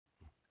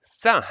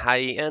So,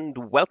 hi and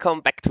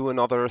welcome back to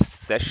another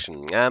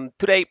session.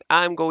 Today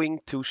I'm going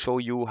to show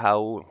you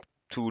how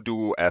to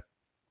do a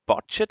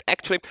budget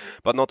actually,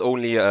 but not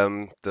only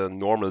the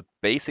normal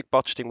basic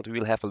budgeting, but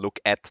we'll have a look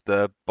at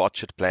the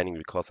budget planning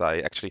because I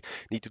actually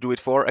need to do it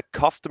for a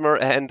customer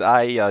and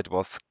it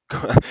was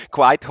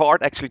quite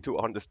hard actually to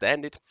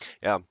understand it.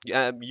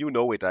 Yeah, you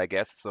know it, I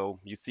guess. So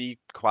you see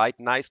quite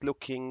nice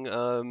looking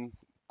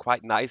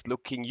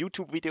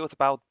YouTube videos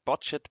about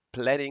budget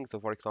planning. So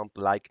for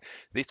example, like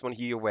this one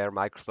here where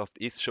Microsoft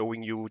is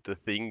showing you the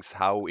things,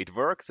 how it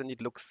works, and it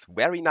looks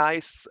very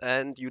nice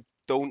and you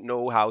don't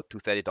know how to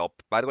set it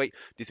up. By the way,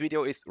 this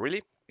video is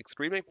really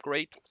extremely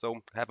great,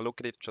 so have a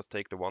look at it. Just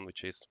take the one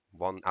which is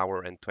 1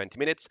 hour and 20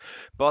 minutes.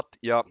 But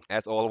yeah,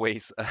 as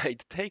always,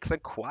 it takes a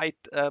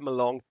quite a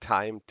long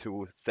time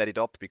to set it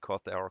up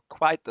because there are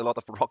quite a lot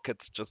of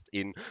rockets just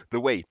in the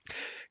way.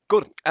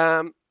 Good.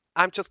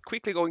 I'm just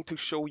quickly going to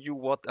show you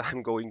what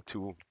I'm going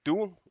to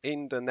do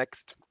in the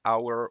next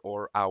hour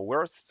or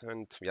hours.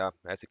 And yeah,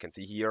 as you can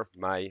see here,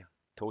 my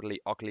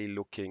totally ugly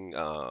looking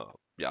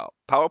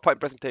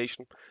PowerPoint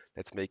presentation.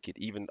 Let's make it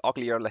even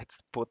uglier.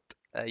 Let's put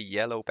a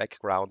yellow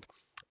background.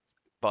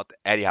 But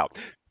anyhow,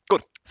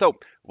 good. So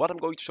what I'm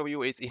going to show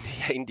you is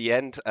in the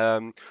end,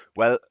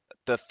 well,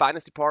 the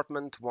finance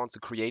department wants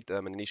to create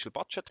an initial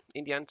budget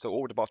in the end. So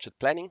over the budget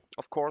planning,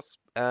 of course,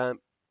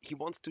 he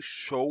wants to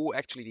show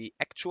actually the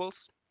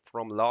actuals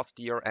from last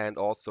year and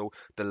also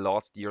the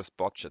last year's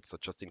budget. So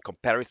just in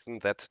comparison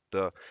that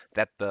the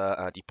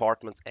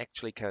departments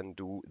actually can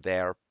do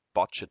their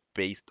budget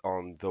based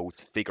on those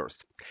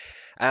figures.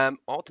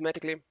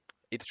 Automatically,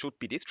 it should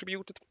be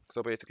distributed.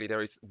 So basically,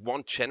 there is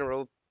one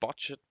general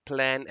budget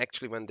plan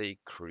actually when they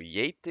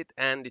create it,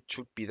 and it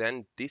should be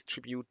then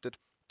distributed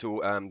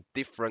to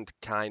different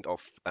kind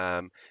of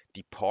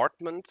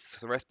departments.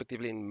 So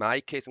respectively, in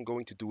my case, I'm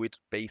going to do it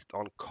based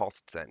on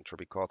cost center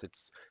because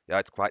it's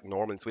quite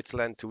normal in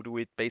Switzerland to do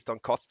it based on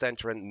cost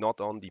center and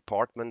not on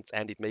departments,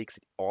 and it makes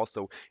it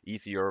also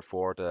easier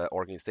for the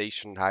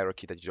organization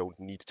hierarchy that you don't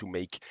need to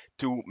make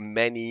too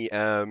many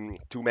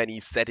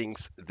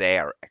settings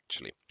there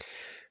actually.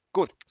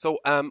 Good. So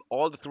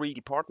all the three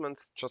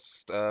departments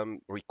just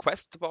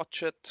request the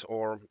budget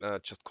or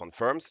just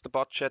confirms the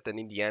budget, and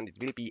in the end, it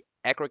will be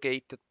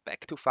aggregated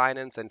back to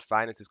finance, and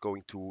finance is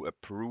going to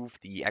approve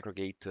the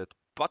aggregated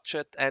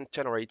budget and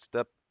generates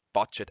the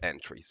budget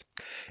entries.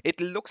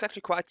 It looks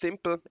actually quite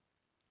simple.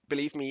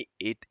 Believe me,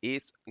 it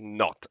is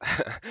not.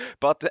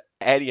 But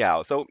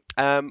anyhow, so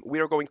we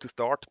are going to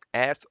start.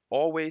 As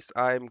always,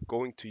 I'm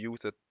going to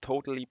use a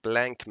totally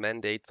blank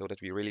mandate so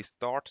that we really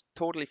start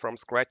totally from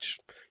scratch.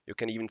 You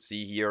can even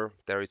see here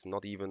there is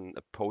not even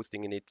a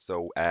posting in it.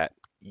 So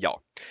yeah,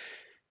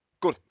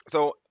 good.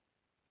 So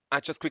I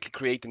just quickly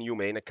create a new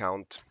main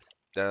account.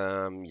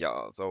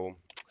 Yeah, so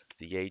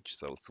ch,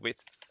 so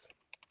Swiss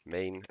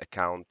main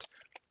account.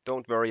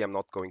 Don't worry, I'm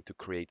not going to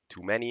create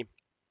too many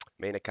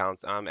main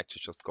accounts. I'm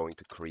actually just going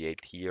to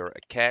create here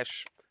a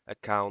cash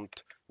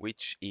account,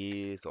 which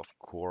is of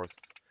course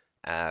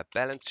a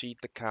balance sheet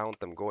account.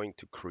 I'm going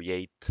to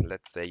create,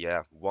 let's say,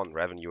 one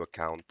revenue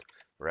account,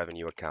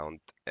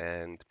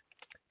 and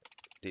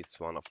this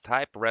one of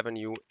type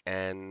revenue,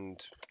 and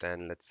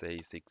then let's say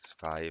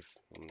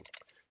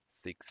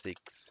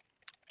 6566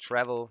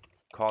 travel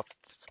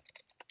costs,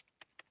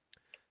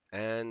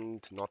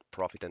 and not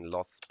profit and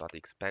loss but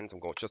expense.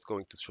 Just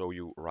going to show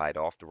you right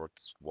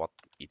afterwards what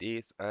it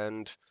is,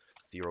 and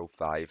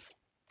 05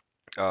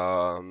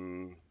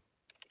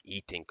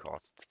 eating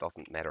costs,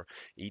 doesn't matter,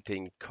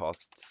 eating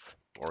costs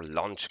or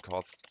lunch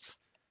costs,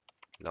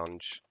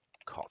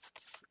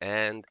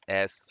 and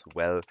as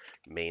well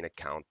main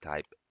account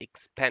type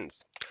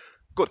expense.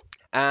 Good.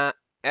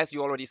 As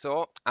you already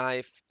saw,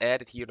 I've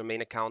added here the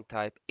main account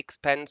type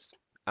expense,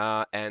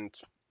 and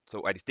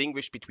so I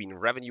distinguish between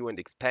revenue and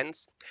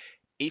expense.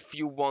 If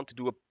you want to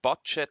do a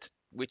budget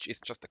which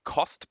is just a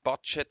cost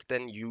budget,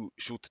 then you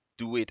should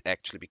do it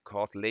actually,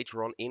 because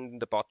later on in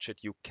the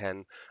budget you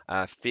can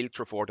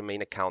filter for the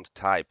main account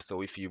type.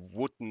 So if you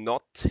would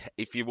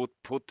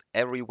put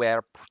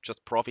everywhere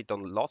just profit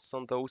and loss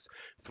on those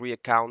three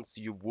accounts,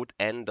 you would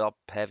end up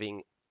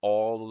having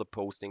all the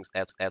postings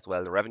as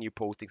well, the revenue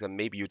postings, and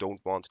maybe you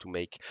don't want to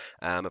make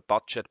a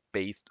budget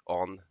based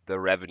on the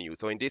revenue.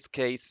 So in this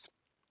case,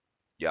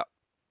 yeah,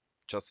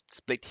 just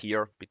split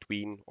here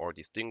between or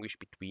distinguish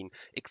between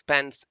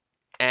expense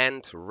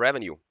and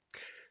revenue.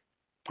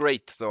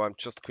 Great, so I'm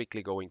just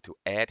quickly going to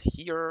add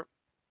here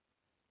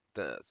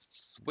the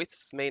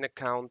Swiss main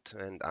account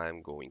and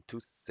I'm going to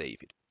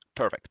save it.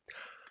 Perfect.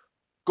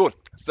 Good.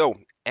 So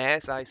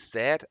as I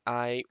said,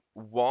 I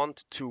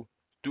want to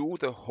do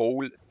the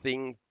whole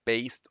thing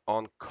based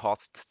on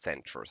cost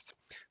centers.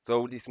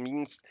 So this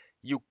means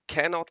you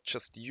cannot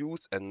just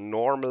use a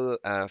normal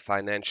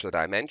financial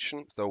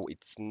dimension. So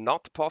it's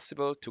not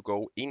possible to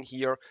go in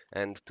here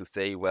and to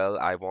say, well,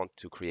 I want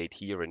to create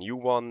here a new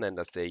one, and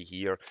I say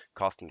here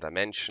cost and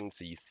dimension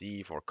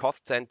CC for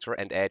cost center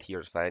and add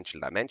here financial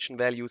dimension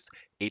values.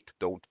 It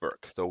don't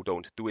work. So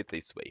don't do it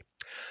this way.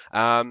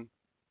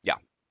 Yeah,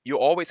 you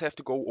always have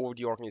to go over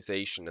the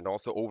organization and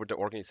also over the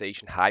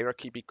organization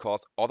hierarchy,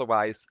 because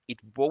otherwise it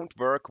won't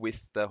work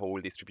with the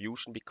whole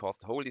distribution, because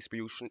the whole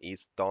distribution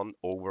is done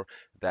over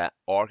the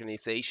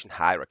organization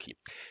hierarchy.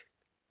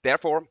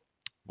 Therefore,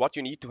 what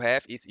you need to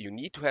have is you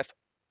need to have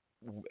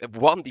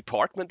one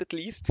department at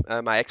least.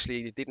 I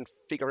actually didn't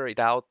figure it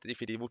out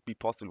if it would be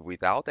possible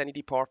without any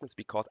departments,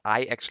 because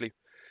I actually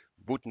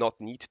would not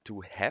need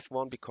to have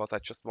one, because I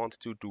just want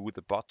to do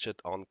the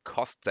budget on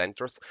cost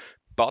centers.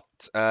 But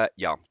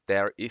yeah,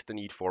 there is the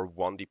need for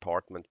one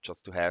department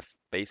just to have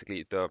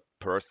basically the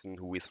person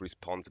who is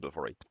responsible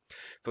for it.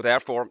 So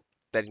therefore,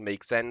 that it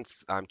makes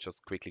sense. I'm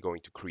just quickly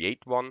going to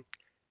create one.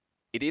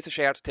 It is a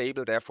shared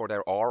table, therefore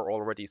there are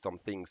already some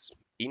things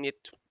in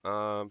it.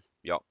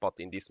 Yeah, but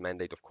in this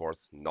mandate, of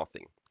course,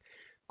 nothing.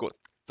 Good.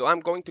 So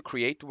I'm going to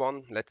create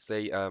one. Let's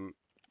say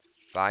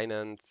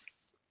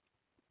finance.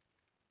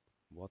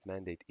 What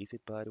mandate is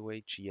it, by the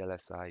way?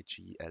 GLSI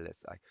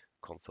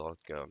consult.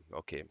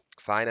 Okay,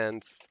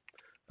 finance,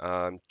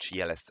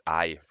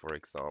 GLSI, for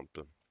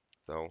example.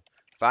 So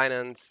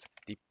finance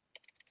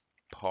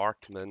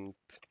department,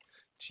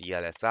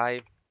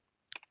 GLSI.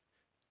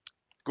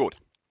 Good.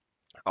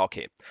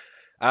 Okay.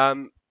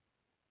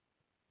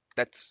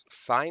 That's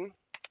fine.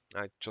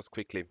 I just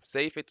quickly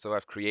save it. So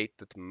I've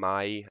created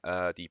my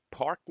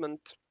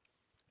department,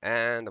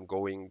 and I'm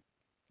going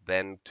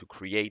then to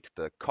create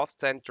the cost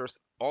centers,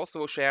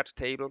 also a shared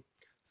table.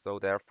 So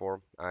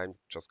therefore, I'm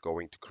just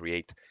going to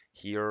create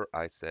here.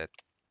 I said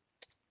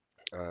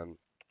um,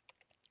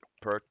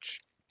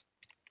 purchase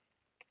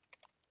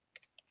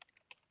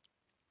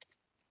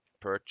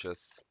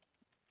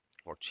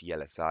or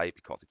GLSI,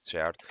 because it's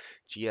shared.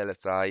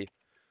 GLSI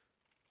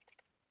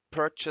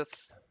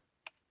purchase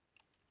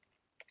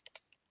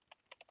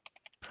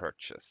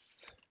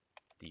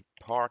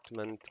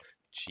department,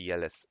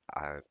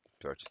 GLSI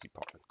purchase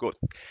department. Good.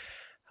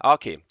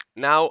 Okay,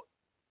 now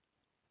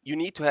you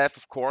need to have,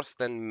 of course,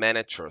 then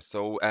managers.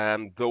 So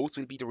those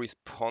will be the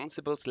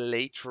responsibles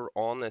later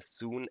on, as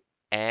soon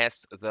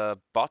as the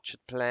budget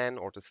plan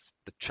or the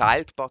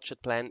child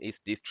budget plan is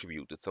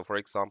distributed. So for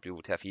example, you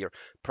would have here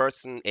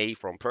person A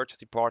from purchase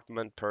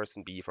department,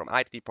 person B from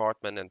IT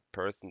department, and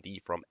person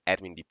D from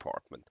admin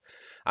department.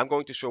 I'm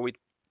going to show it,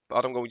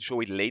 but I'm going to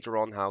show it later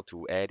on how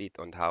to add it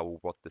and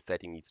what the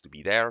setting needs to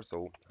be there.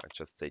 So I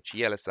just say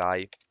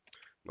GLSI,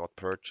 not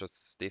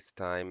purchase this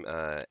time,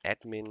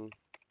 admin.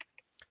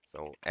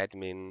 So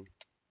admin,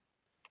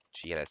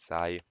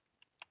 GLSI,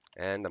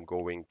 and I'm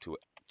going to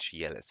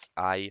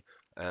GLSI.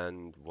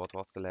 And what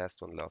was the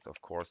last one? Last,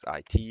 of course,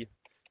 IT.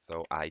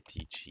 So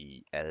IT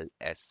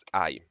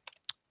GLSI.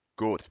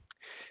 Good.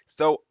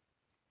 So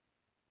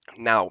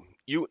now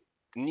you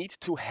need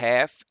to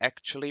have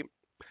actually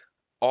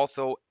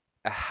also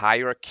a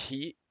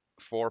hierarchy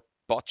for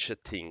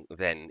budgeting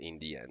then in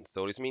the end.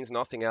 So this means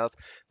nothing else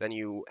than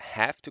you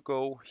have to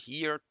go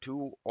here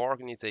to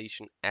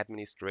organization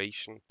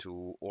administration,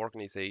 to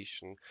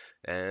organization,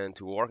 and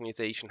to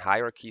organization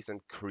hierarchies,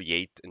 and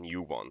create a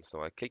new one.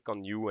 So I click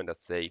on new and I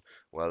say,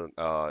 well,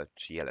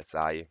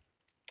 GLSI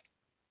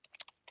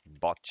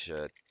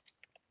budget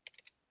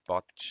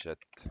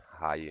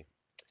high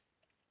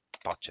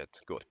budget.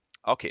 Good.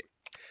 Okay.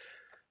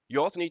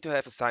 You also need to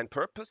have assigned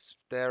purpose.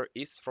 There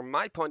is, from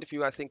my point of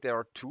view, I think there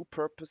are two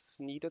purposes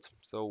needed.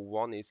 So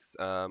one is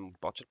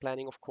budget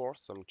planning, of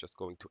course. I'm just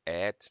going to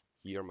add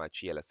here my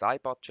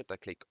GLSI budget. I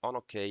click on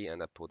OK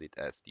and I put it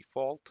as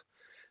default.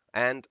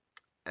 And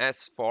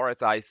as far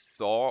as I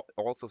saw,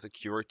 also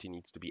security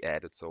needs to be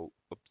added. So,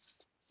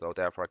 oops. So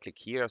therefore I click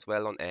here as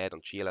well on add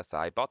on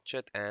GLSI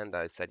budget, and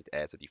I set it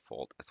as a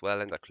default as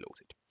well, and I close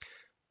it.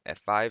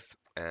 F5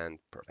 and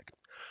perfect.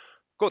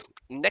 Good.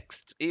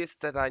 Next is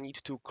that I need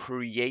to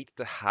create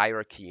the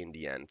hierarchy in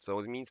the end. So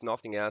it means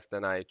nothing else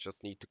than I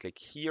just need to click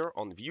here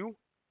on view.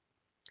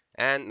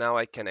 And now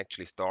I can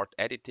actually start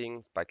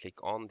editing. By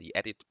click on the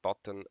edit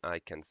button, I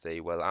can say,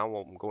 well,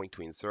 I'm going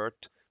to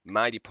insert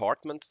my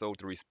department. So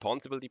the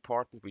responsible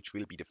department, which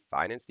will be the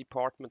finance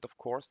department, of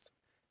course,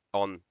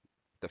 on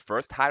the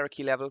first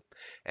hierarchy level.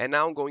 And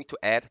now I'm going to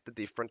add the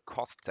different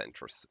cost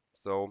centers.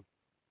 So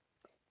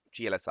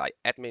GLSI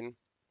admin,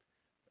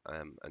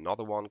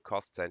 another one,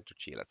 cost center,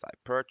 GLSI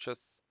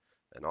purchase,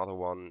 another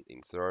one,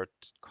 insert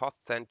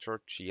cost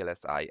center,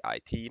 GLSI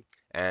IT,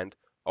 and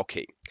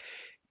okay.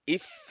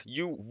 If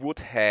you would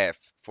have,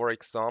 for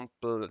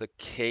example, the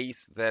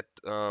case that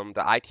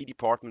the IT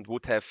department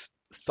would have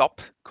sub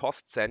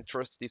cost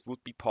centers, this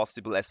would be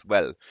possible as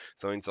well.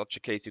 So in such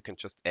a case, you can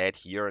just add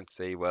here and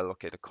say, well,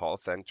 okay, the call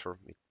center,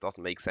 it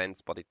doesn't make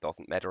sense, but it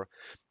doesn't matter.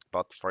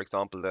 But for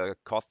example, the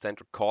cost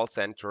center, call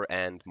center,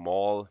 and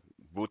mall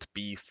would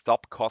be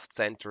sub cost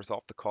centers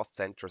of the cost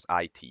centers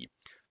IT.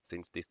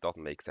 Since this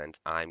doesn't make sense,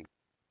 I'm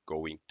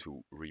going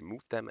to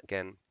remove them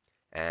again.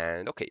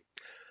 And okay,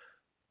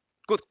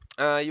 good.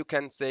 You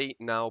can say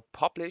now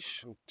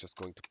publish. I'm just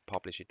going to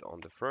publish it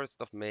on the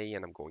 1st of May,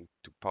 and I'm going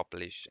to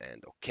publish,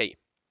 and okay,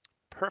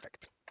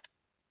 perfect.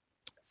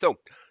 So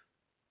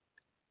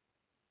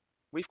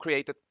we've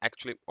created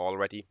actually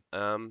already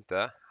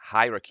the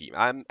hierarchy.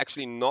 I'm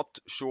actually not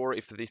sure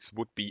if this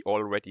would be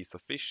already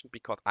sufficient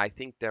because I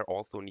think there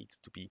also needs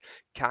to be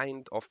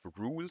kind of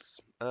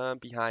rules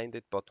behind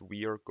it, but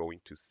we are going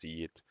to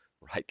see it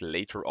right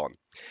later on.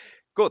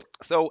 Good.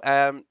 So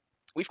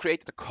we've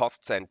created the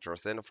cost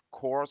centers, and of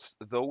course,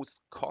 those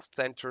cost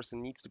centers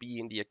needs to be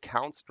in the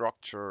account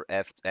structure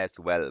as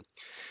well.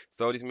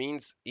 So this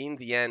means in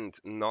the end,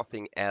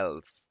 nothing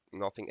else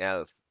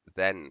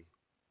then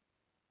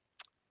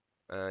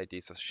it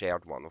is a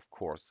shared one, of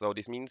course. So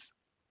this means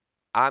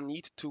I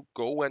need to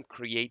go and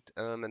create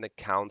an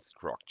account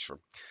structure.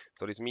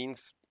 So this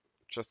means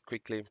just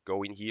quickly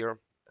go in here.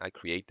 I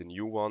create a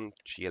new one,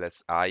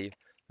 GLSI,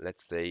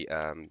 let's say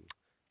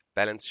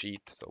balance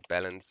sheet. So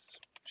balance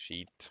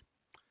sheet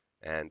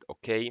and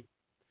OK.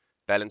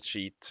 Balance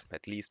sheet,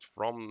 at least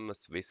from a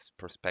Swiss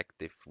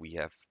perspective, we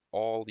have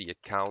all the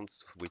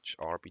accounts which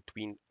are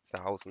between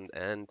 1000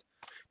 and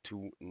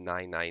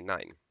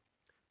 2999.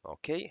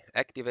 Okay,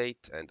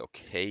 activate and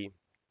okay.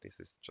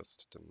 This is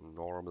just the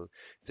normal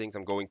things.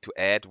 I'm going to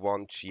add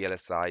one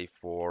GLSI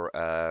for,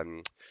 uh,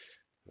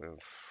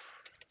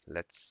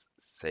 let's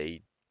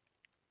say,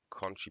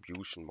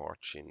 contribution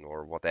margin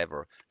or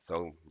whatever.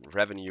 So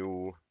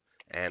revenue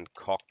and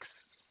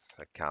COGS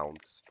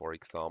accounts, for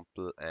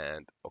example,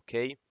 and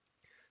okay.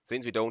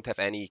 Since we don't have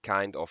any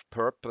kind of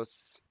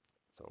purpose,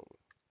 so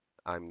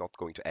I'm not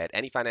going to add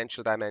any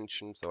financial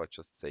dimension. So I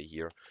just say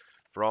here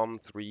from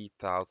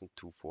 3000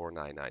 to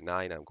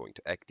 4999, I'm going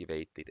to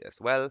activate it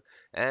as well.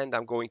 And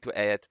I'm going to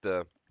add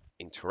the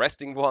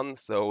interesting one,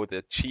 so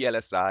the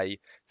GLSI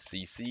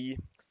CC,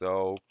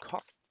 so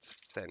cost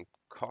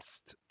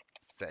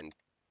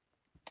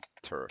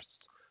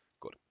centers.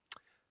 Good.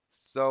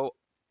 So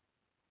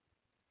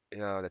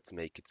yeah, let's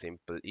make it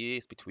simple.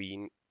 Is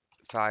between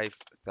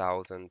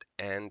 5,000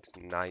 and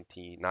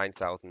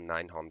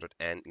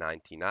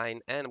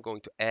 99,999, and I'm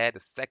going to add a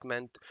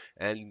segment,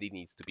 and it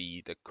needs to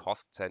be the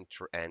cost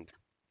center, and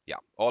yeah,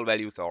 all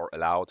values are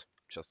allowed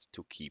just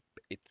to keep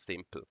it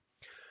simple.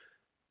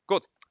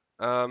 Good.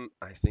 I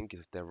think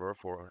there were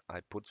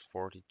I put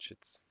 4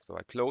 digits, so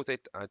I close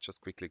it. I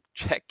just quickly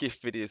check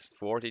if it is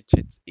 4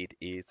 digits. It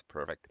is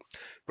perfect.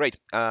 Great.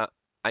 I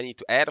need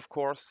to add, of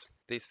course,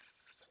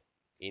 this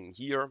in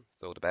here.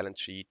 So the balance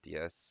sheet,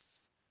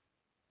 yes.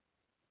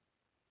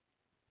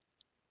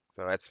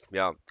 So that's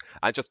yeah.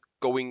 I'm just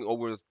going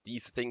over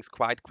these things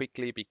quite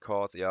quickly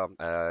because yeah,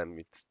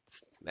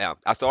 yeah.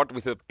 I start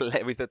with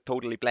with a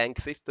totally blank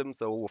system,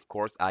 so of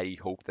course I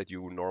hope that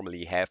you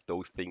normally have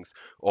those things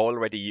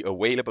already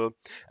available.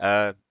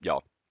 Yeah,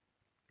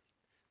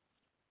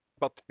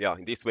 but yeah,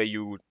 in this way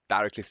you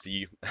directly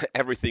see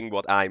everything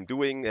what I'm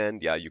doing,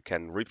 and yeah, you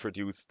can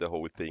reproduce the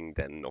whole thing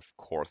then, of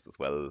course, as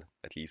well,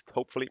 at least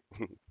hopefully.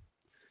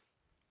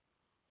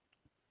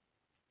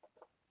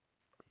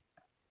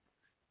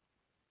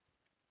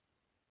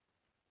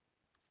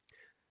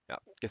 Yeah.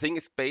 The thing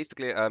is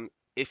basically,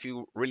 if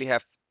you really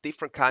have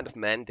different kind of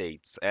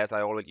mandates, as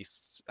I already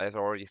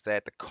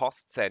said, the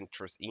cost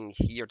centers in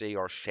here they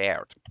are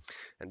shared,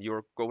 and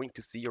you're going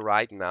to see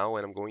right now,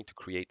 and I'm going to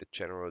create a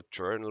general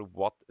journal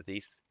what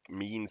this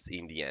means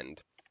in the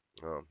end.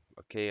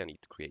 Okay, I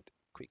need to create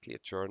quickly a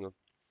journal.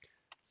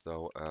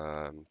 So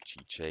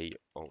GJ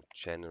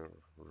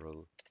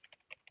general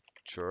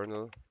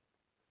journal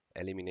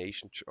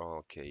elimination.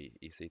 Okay,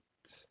 is it?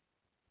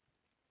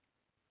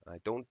 I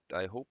don't.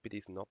 I hope it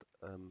is not.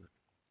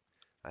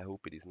 I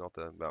hope it is not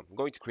a, well, I'm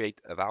going to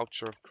create a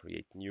voucher,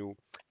 create new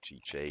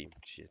GJ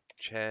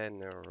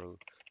general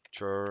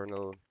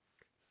journal,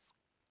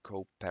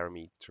 scope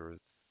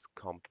parameters,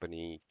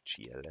 company,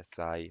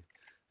 GLSI,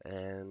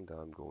 and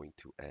I'm going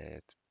to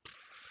add,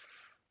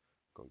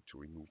 going to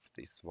remove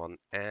this one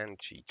and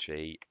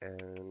GJ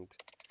and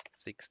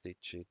 6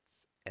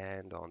 digits,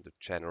 and on the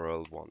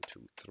general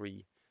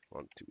 123,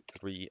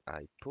 123,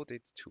 I put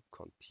it to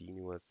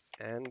continuous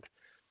and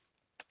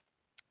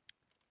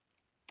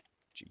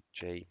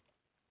GJ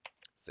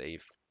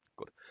save.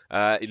 Good.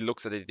 It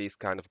looks that it is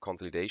kind of a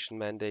consolidation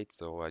mandate,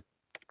 so I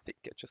think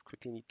I just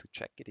quickly need to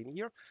check it in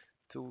here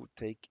to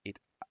take it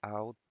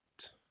out.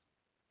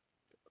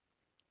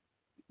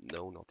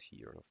 No, not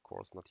here. Of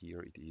course, not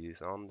here. It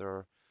is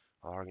under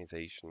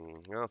organization.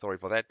 Oh, sorry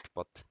for that,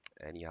 but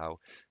anyhow,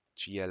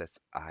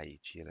 GLSI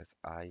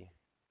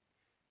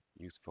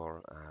used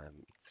for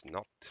it's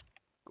not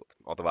good.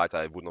 Otherwise,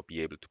 I would not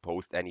be able to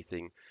post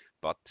anything,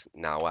 but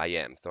now I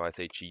am. So I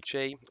say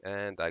GJ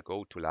and I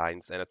go to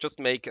lines and I just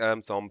make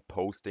some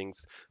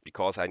postings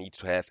because I need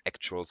to have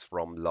actuals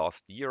from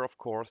last year, of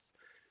course.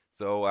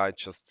 So I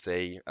just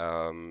say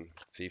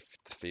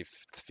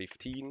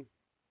 15.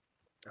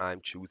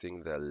 I'm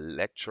choosing the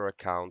ledger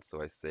account,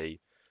 so I say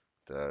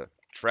the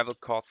travel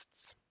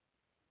costs.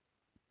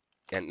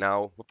 And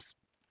now, whoops,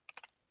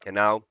 and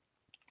now,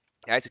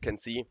 as you can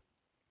see,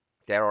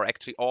 there are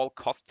actually all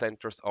cost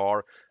centers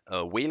are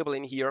available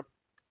in here.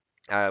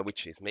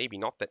 which is maybe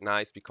not that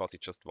nice because you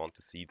just want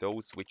to see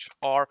those which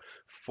are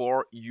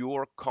for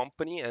your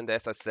company. And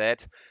as I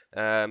said,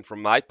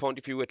 from my point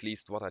of view, at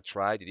least what I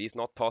tried, it is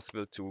not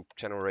possible to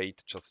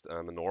generate just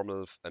a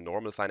normal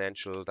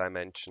financial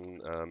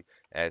dimension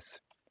as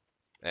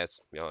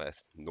you know,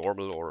 as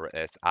normal or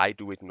as I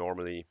do it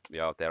normally.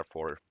 Yeah,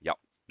 therefore, yeah,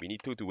 we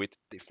need to do it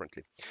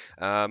differently.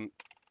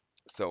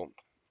 So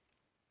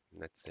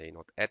let's say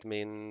not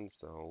admin,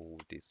 so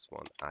this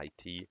one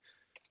IT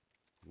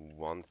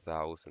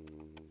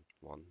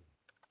 1001.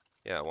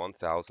 Yeah,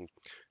 1000.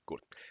 Good.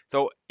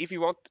 So if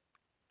you want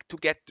to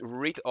get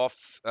rid of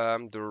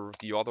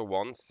the other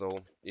ones, so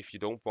if you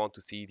don't want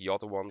to see the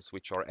other ones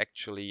which are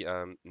actually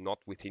not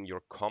within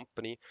your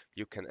company,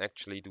 you can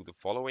actually do the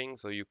following.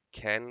 So you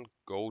can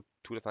go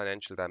to the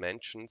financial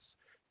dimensions,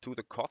 to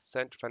the cost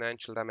center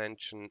financial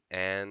dimension,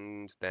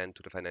 and then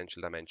to the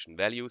financial dimension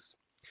values.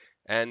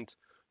 And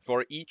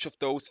for each of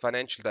those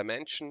financial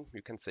dimension,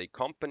 you can say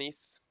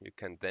companies, you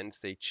can then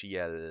say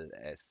GLSI,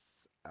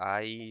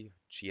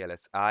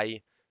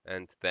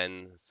 and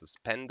then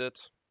suspended.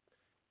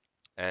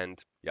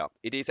 And yeah,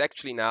 it is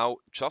actually now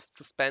just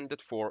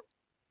suspended for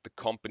the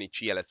company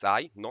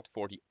GLSI, not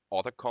for the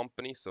other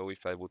company. So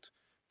if I would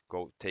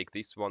go take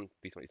this one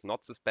is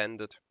not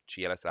suspended,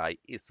 GLSI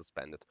is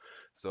suspended.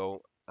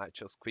 So I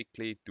just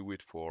quickly do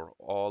it for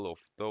all of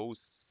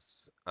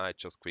those. I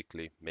just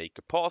quickly make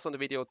a pause on the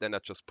video, then I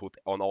just put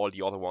on all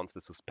the other ones,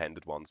 the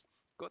suspended ones.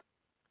 Good.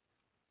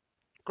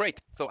 Great.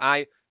 So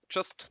I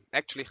just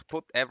actually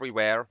put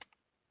everywhere.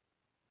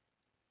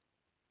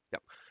 Yeah,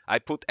 I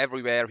put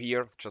everywhere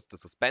here just the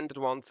suspended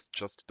ones,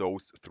 just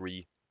those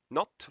three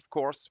not, of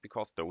course,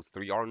 because those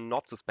three are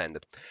not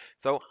suspended.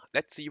 So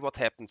let's see what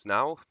happens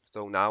now.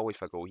 So now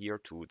if I go here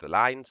to the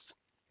lines,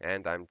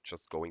 and I'm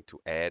just going to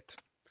add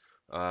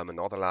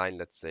another line,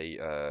 let's say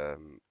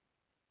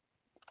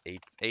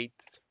 8,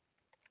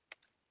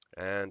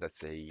 and I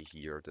say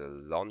here the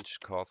launch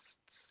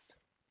costs.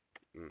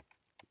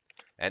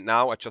 And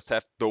now I just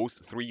have those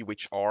three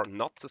which are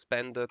not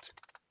suspended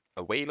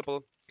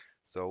available.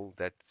 So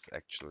that's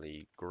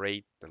actually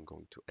great. I'm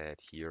going to add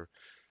here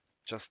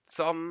just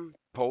some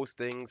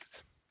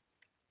postings.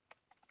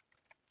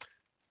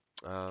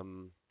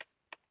 So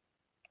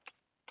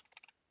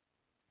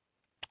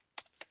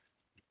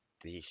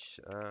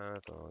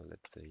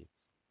let's say,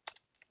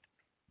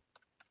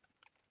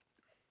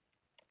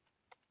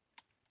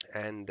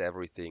 and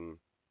everything.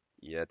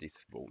 Yeah,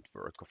 this won't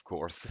work, of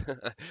course.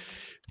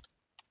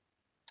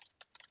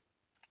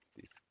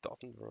 This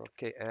doesn't work.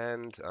 Okay,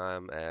 and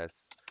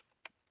as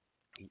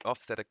the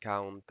offset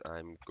account,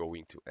 I'm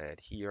going to add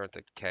here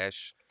the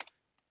cash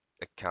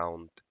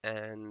account,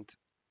 and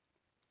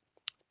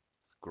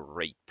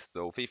great.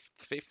 So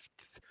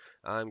fifth,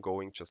 I'm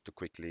going just to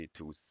quickly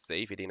to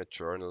save it in a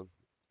journal.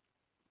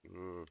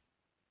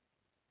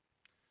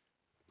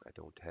 I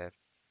don't have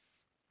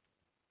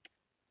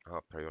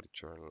a periodic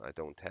journal. I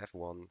don't have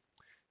one.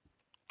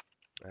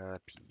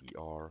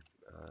 PER,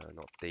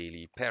 not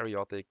daily,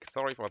 periodic.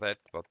 Sorry for that,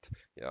 but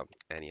yeah.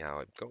 Anyhow,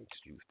 I'm going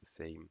to use the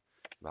same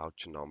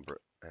voucher number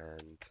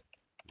and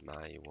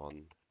my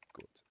one.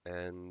 Good.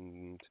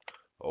 And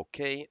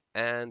okay,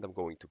 and I'm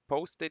going to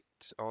post it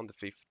on the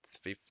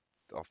 5th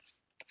of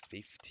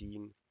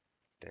 15.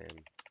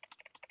 Then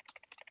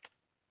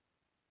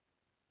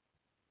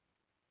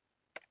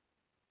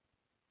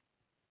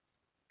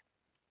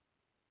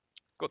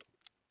good.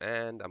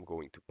 And I'm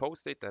going to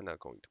post it, and I'm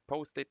going to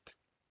post it.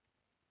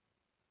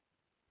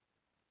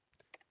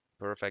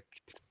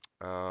 Perfect.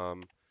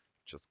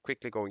 Just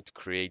quickly going to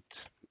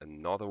create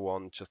another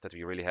one, just that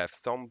we really have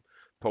some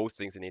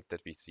postings in it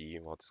that we see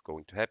what's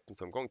going to happen.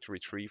 So I'm going to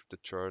retrieve the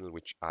journal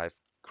which I've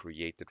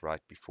created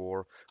right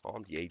before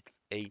on the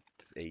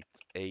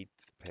 8th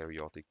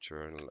periodic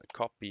journal, a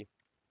copy.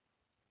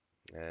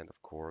 And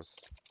of course,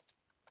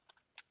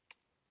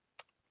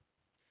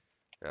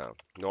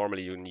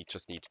 normally you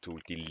just need to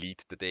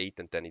delete the date,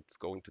 and then it's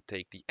going to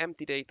take the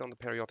empty date on the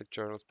periodic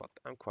journals, but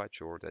I'm quite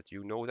sure that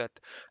you know that.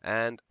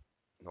 And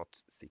not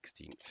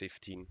 16,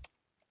 15.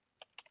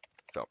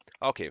 So,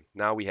 okay,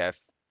 now we have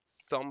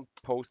some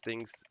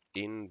postings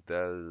in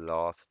the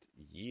last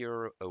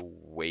year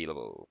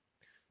available.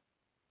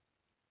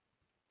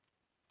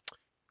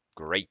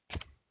 Great.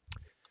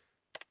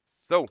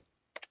 So,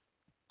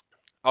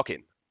 okay,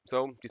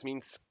 so this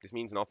means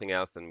nothing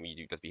else than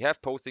that we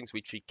have postings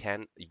which we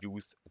can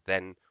use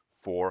then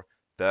for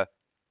the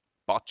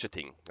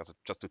budgeting, also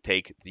just to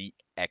take the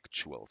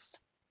actuals.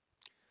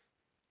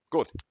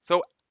 Good.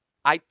 So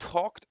I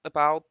talked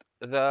about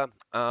the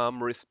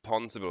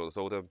responsible,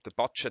 so the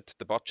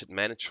budget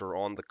manager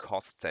on the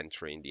cost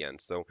center in the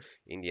end. So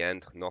in the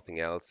end, nothing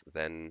else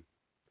than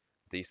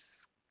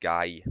this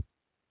guy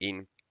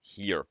in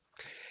here.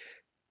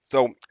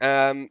 So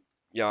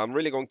yeah, I'm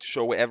really going to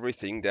show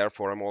everything.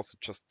 Therefore, I'm also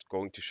just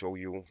going to show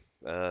you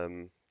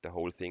the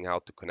whole thing, how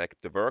to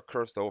connect the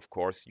worker. So of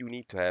course, you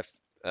need to have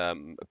a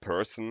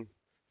person.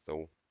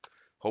 So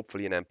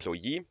hopefully an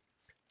employee.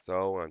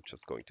 So I'm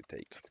just going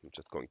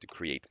to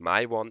create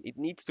my one. It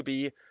needs to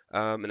be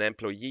an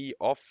employee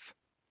of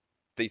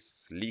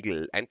this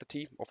legal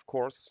entity, of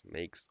course,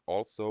 makes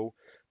also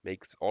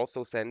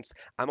sense.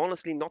 I'm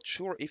honestly not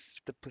sure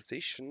if the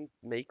position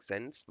makes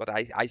sense, but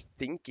I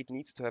think it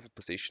needs to have a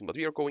position, but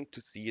we are going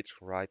to see it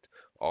right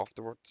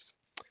afterwards.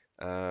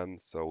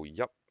 So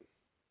yep,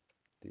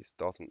 this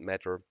doesn't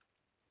matter,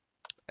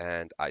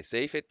 and I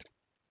save it.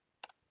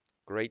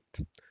 Great.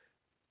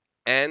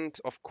 And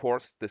of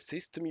course the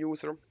system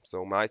user.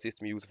 So my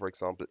system user, for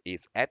example,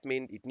 is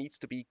admin. It needs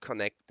to be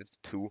connected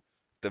to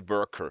the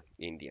worker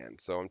in the end.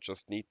 So I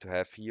just need to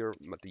have here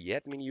the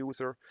admin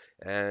user,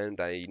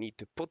 and I need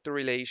to put the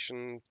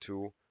relation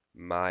to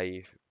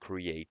my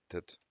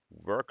created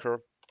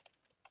worker.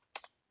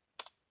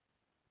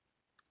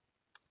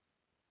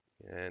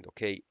 And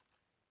okay,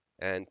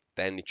 and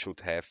then it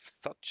should have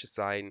such a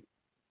sign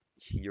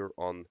here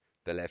on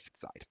the left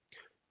side.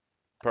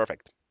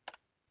 Perfect.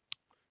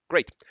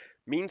 Great.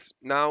 Means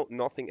now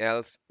nothing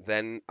else,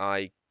 then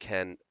I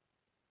can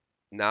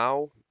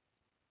now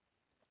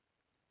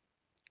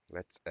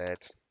let's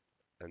add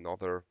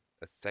a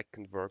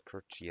second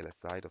worker.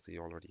 GLSI, does he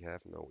already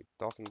have? No, it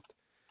doesn't.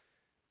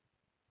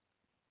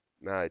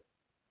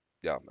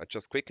 Yeah, I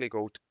just quickly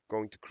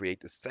going to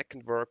create a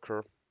second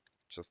worker,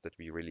 just that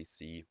we really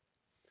see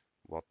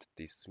what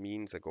this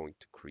means. I'm going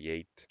to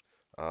create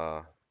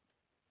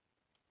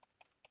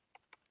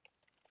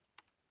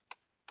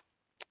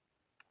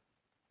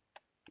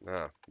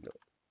no.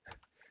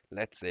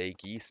 Let's say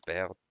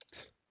Gisbert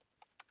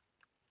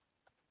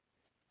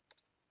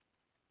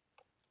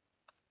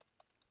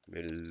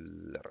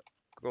Müller.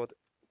 Good.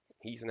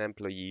 He's an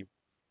employee.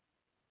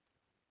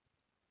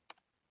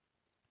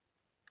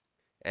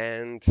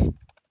 And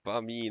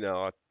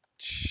Pamina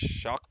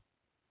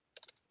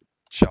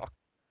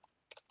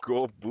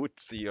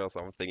Chakobutsi or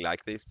something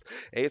like this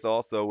is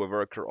also a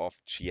worker of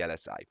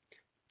GLSI.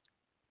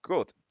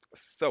 Good.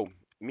 So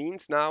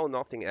means now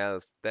nothing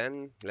else.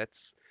 Then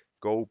let's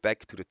go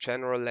back to the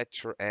general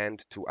ledger and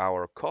to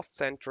our cost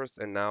centers.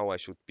 And now I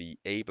should be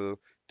able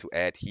to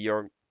add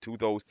here to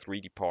those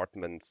three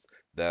departments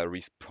the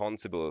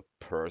responsible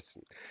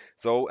person.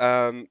 So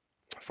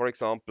for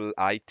example,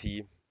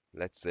 IT,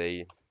 let's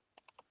say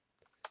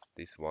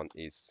this one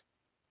is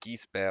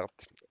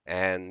Gisbert,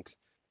 and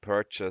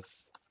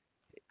purchase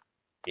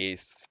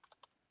is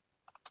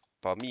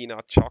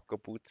Pamina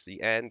Chakobutsi,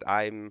 and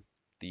I'm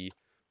the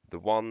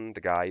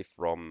guy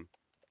from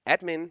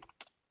admin.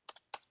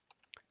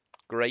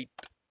 Great.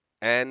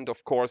 And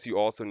of course, you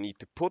also need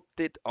to put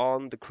it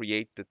on the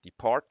created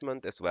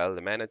department as well,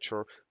 the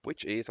manager,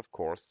 which is of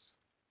course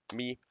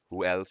me.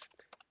 Who else?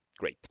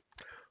 Great.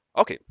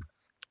 Okay.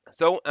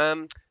 So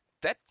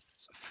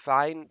that's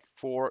fine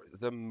for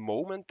the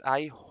moment,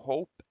 I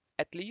hope,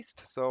 at least.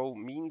 So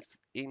means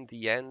in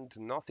the end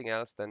nothing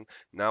else than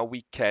now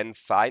we can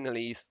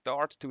finally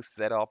start to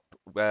set up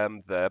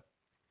the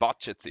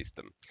budget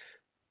system.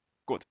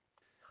 Good.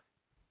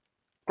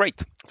 Great.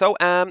 So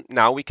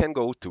now we can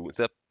go to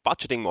the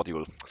budgeting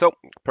module. So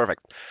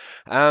perfect.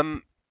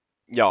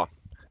 Yeah,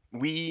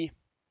 we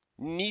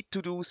need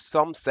to do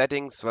some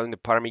settings. Well, in the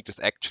parameters,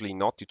 actually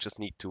not. You just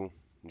need to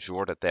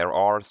ensure that there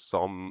are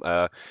some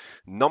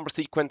number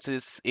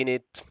sequences in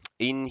it.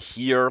 In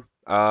here,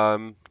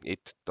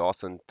 it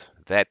doesn't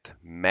that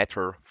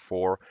matter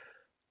for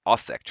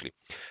us actually.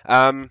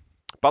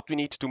 But we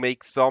need to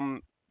make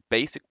some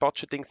basic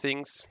budgeting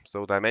things.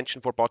 So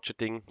dimension for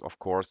budgeting, of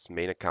course,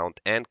 main account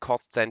and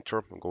cost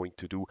center. I'm going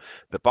to do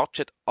the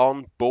budget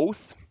on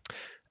both.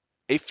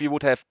 If you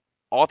would have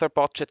other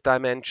budget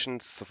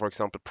dimensions, for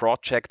example,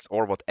 projects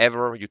or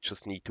whatever, you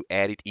just need to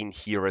add it in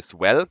here as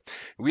well.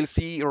 We'll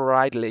see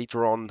right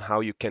later on how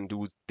you can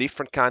do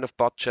different kind of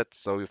budgets.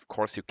 So of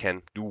course you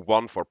can do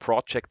one for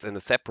projects and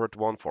a separate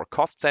one for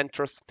cost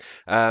centers.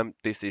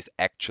 This is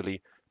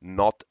actually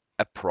not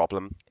a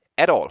problem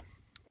at all.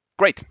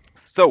 Great.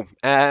 So,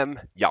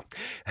 yeah,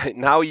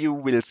 now you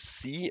will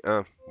see,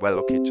 well,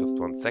 okay, just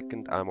 1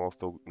 second. I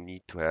also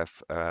need to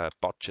have a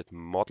budget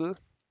model.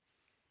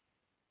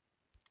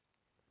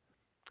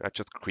 I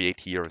just create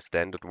here a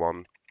standard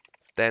one,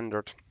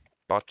 standard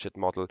budget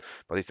model,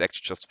 but it's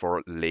actually just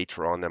for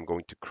later on. I'm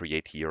going to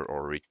create here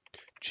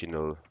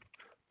original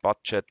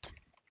budget,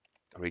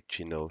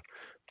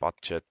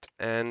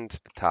 and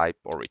the type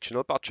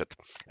original budget.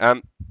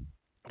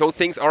 Those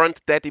things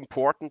aren't that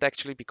important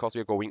actually because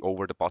we're going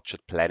over the budget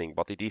planning,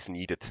 but it is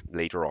needed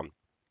later on.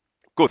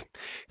 Good.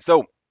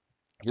 So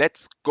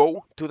let's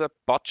go to the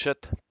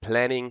budget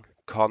planning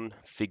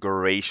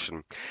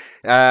configuration.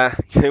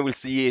 You will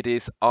see it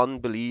is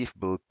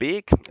unbelievable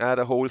big,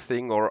 the whole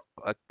thing, or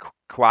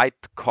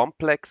quite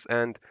complex.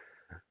 And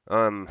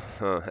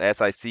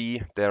as I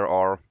see, there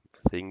are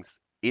things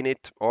in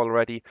it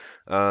already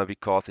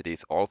because it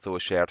is also a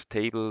shared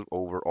table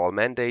over all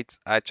mandates.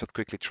 I just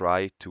quickly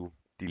try to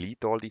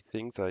delete all these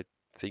things. I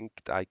think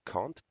I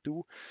can't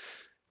do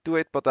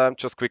it, but I'm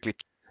just quickly.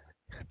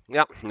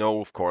 Yeah,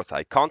 no, of course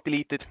I can't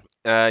delete it.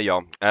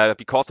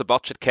 Because the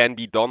budget can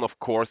be done, of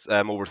course,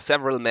 over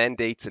several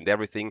mandates and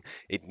everything,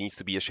 it needs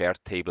to be a shared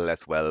table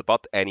as well.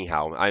 But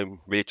anyhow, I'm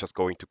really just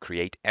going to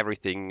create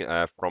everything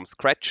from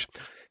scratch.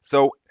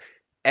 So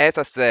as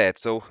I said,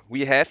 so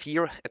we have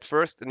here at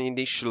first an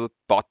initial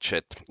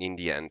budget in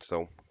the end.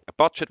 So a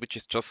budget which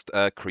is just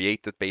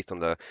created based on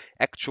the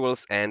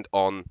actuals and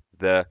on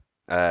the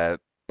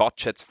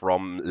budgets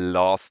from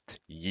last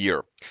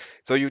year.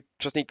 So you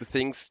just need to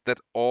think that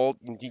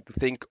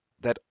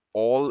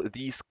all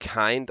these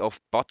kind of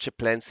budget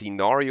plan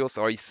scenarios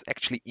are is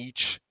actually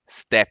each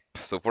step.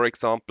 So for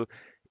example,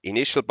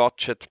 initial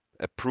budget,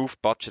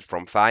 approved budget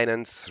from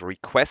finance,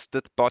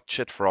 requested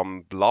budget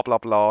from blah blah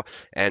blah,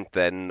 and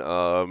then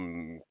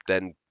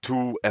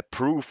to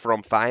approve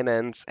from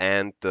finance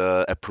and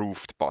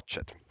approved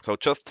budget. So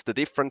just the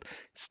different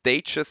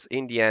stages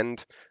in the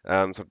end,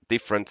 so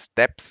different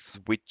steps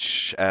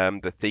which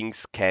the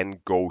things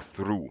can go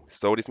through.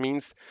 So this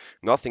means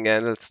nothing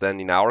else than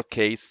in our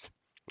case.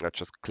 Let's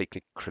just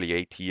click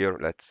create here.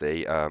 Let's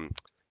say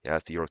yeah 0,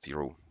 0,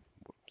 0,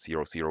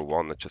 0, 0,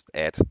 1. Let's just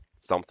add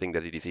something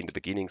that it is in the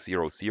beginning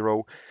 0,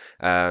 0.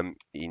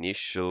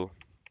 Initial,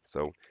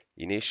 so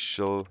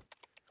initial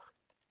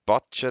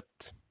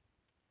budget.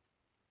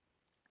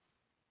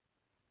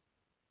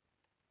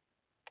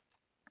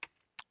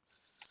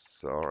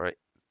 Sorry,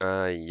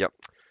 yeah.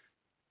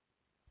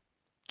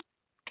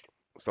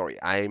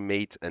 Sorry, I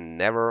made an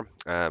error,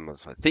 a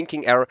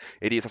thinking error.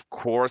 It is, of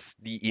course,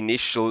 the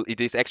initial, it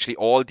is actually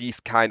all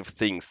these kind of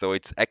things. So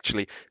it's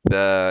actually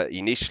the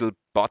initial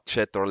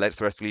budget, or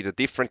let's really the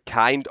different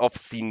kind of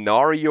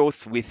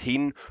scenarios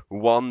within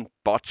one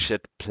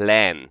budget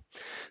plan.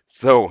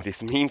 So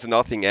this means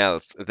nothing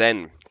else.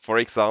 Then, for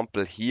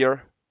example,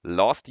 here,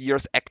 last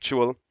year's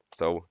actual.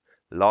 So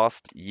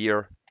last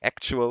year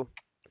actual.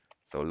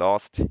 So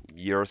last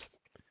year's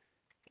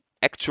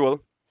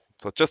actual.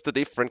 So just a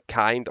different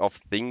kind of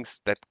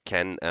things that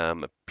can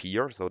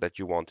appear so that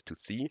you want to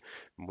see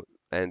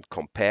and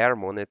compare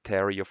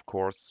monetary, of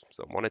course.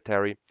 So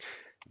monetary,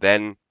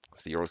 then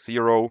 0,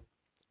 0,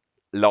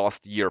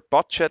 last year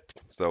budget.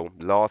 So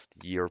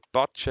last year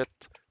budget,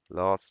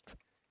 last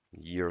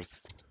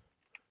year's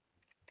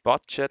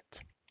budget,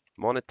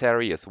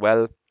 monetary as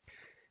well.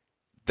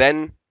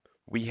 Then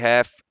we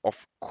have,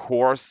 of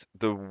course,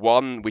 the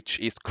one which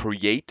is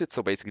created.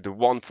 So basically the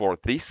one for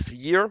this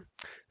year.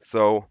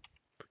 So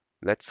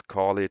let's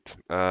call it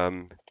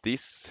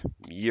this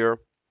year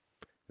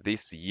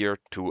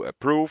to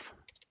approve,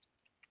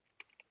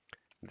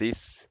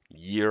 this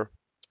year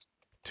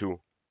to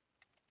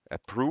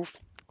approve.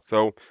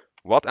 So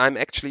what I'm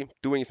actually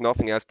doing is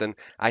nothing else than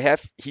I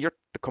have here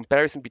the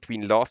comparison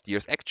between last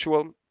year's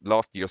actual,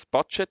 last year's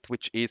budget,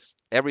 which is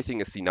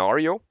everything a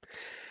scenario.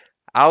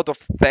 Out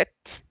of that,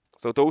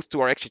 so those two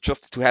are actually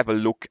just to have a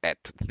look at.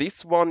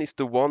 This one is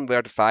the one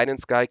where the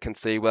finance guy can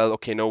say, well,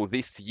 okay, no,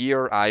 this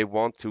year I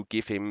want to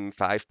give him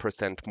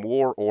 5%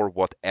 more or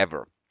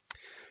whatever.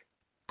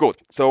 Good.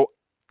 So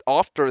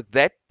after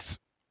that,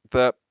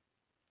 the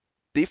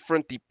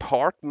different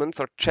departments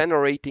are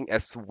generating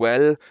as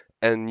well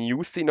a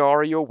new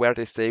scenario where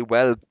they say,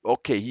 well,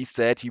 okay, he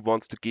said he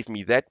wants to give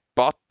me that,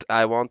 but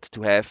I want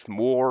to have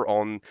more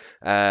on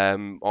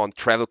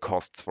travel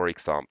costs, for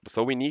example.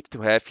 So we need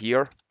to have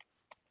here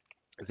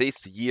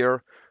this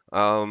year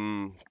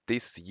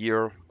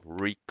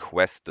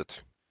requested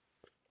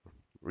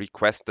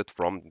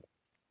from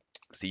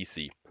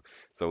CC.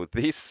 So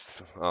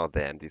this, oh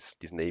damn, this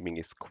naming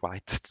is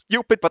quite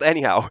stupid, but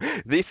anyhow,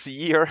 this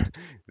year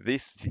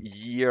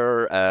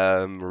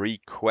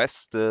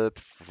requested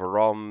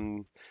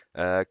from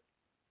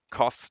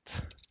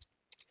cost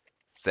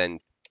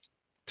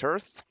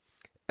centers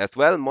as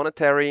well,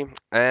 monetary,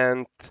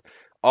 and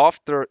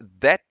after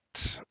that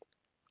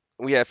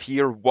we have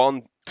here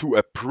one to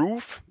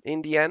approve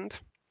in the end.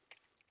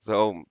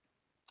 So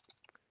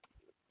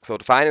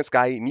the finance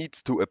guy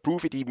needs to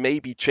approve it. He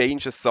maybe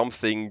changes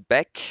something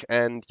back,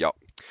 and yeah.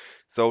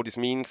 So this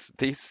means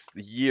this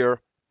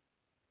year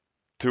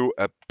to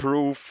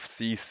approve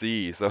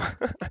CC. So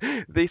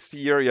this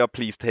year, yeah,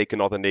 please take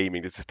another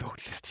naming. This is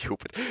totally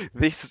stupid.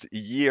 This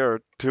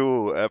year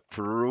to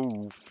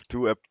approve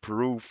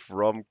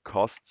from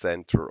cost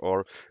center,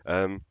 or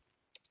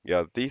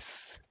yeah,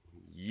 this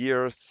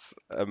year's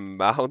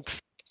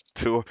amount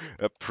to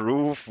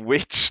approve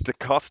which the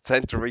cost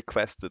center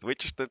requested,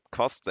 which the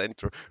cost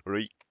center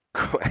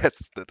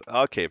requested.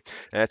 Okay,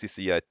 as you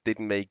see, I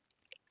didn't make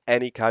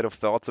any kind of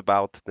thoughts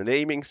about the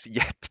namings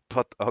yet,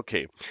 but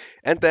okay.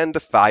 And then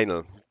the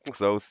final.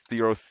 So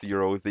 0,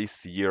 0,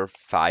 this year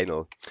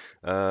final.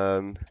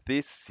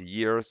 This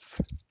year's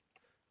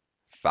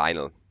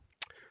final.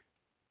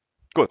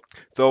 Good.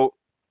 So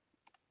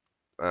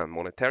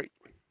monetary.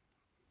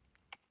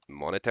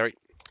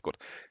 Good.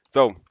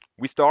 So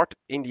we start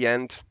in the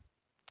end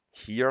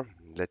here.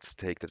 Let's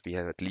take that we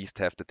have at least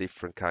have the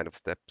different kind of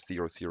step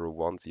 0, 0,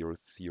 1, 0,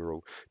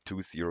 0,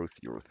 2, 0,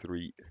 0,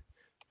 3.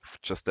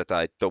 Just that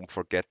I don't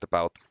forget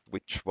about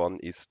which one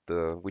is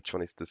the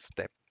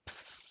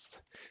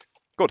steps.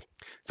 Good.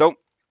 So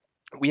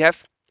we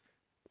have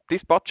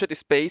this budget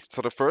is based,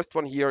 so the first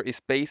one here is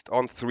based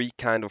on three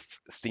kind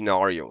of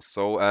scenarios.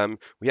 So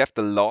we have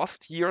the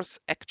last year's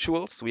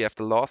actuals, we have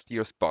the last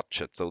year's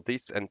budget, so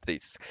this and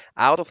this.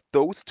 Out of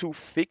those two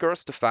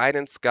figures, the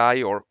finance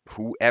guy or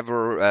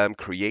whoever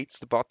creates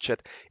the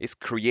budget is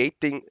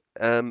creating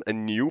a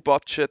new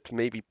budget,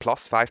 maybe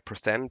plus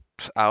 5%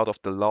 out of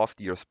the last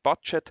year's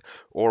budget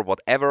or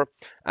whatever.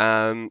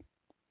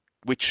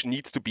 Which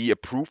needs to be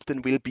approved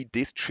and will be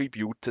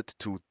distributed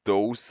to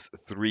those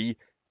three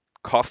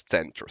cost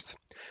centers.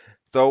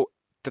 So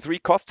the three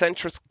cost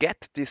centers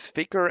get this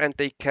figure and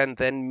they can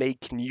then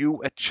make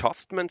new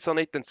adjustments on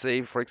it and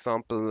say, for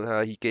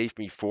example, he gave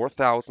me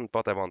 4,000,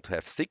 but I want to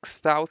have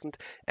 6,000,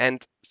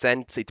 and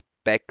sends it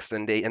back.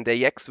 And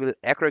the AX will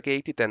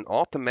aggregate it then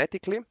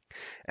automatically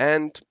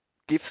and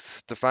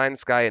gives the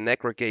finance guy an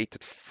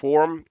aggregated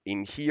form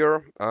in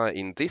here,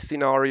 in this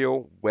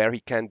scenario, where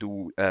he can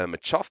do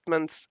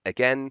adjustments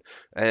again,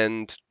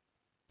 and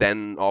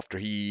then after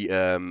he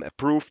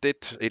approved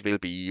it, it will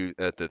be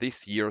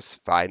this year's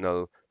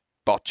final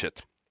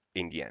budget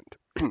in the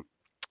end.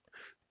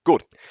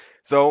 Good.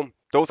 So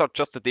those are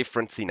just the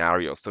different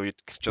scenarios. So you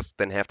just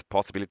then have the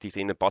possibilities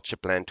in a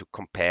budget plan to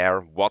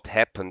compare what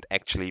happened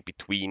actually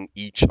between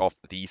each of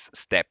these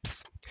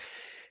steps.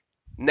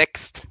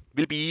 Next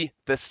will be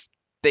the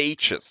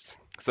stages.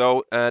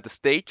 So the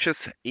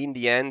stages in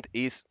the end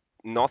is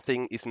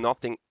nothing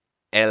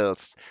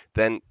else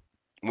than,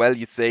 well,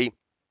 you say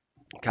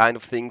kind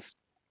of things.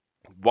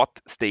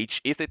 What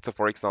stage is it? So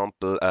for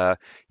example,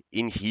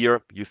 in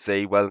here you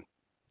say, well,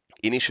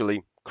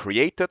 initially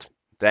created,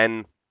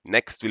 then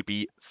next will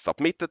be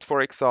submitted,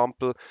 for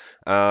example,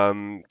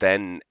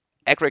 then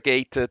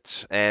aggregated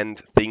and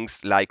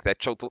things like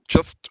that. So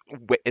just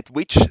at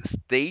which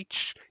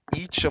stage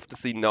each of the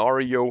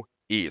scenario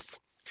is.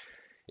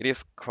 It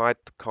is quite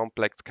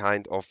complex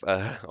kind of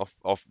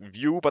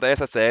view, but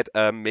as I said,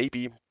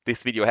 maybe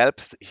this video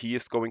helps. He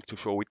is going to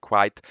show it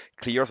quite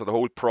clear, so the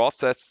whole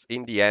process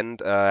in the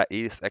end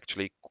is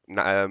actually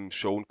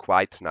shown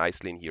quite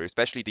nicely in here,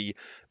 especially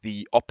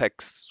the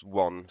OPEX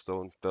one.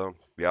 So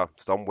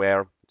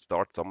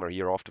start somewhere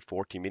here after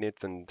 40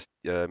 minutes and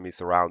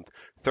is around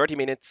 30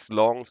 minutes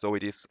long, so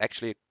it is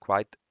actually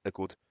quite a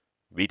good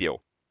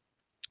video.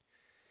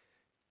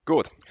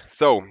 Good.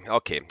 So,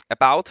 okay,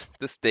 about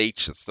the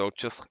stages. So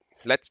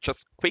let's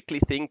just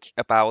quickly think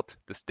about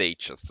the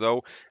stages.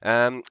 So,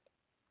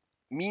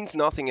 means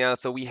nothing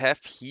else. So we have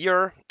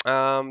here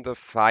the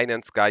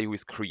finance guy who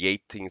is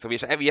creating. So we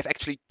have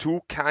actually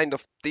two kind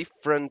of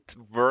different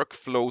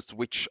workflows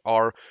which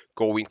are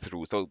going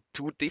through. So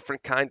two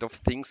different kind of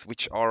things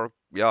which are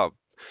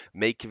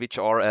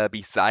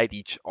beside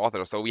each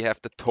other. So we have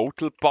the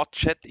total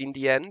budget in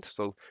the end.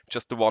 So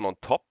just the one on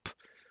top.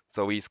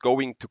 So he's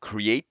going to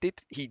create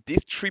it, he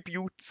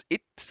distributes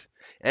it,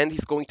 and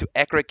he's going to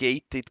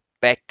aggregate it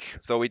back.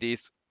 So it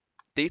is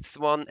this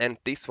one and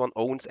this one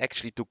owns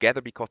actually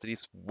together because it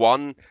is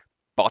one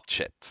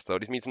budget. So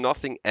this means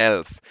nothing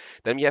else.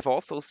 Then we have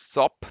also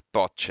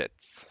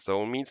sub-budgets.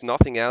 So it means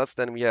nothing else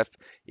than we have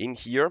in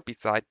here,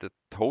 beside the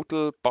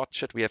total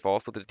budget, we have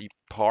also the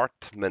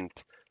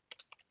department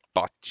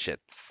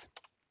budgets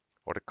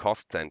or the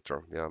cost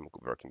center. Yeah, I'm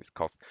working with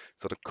cost.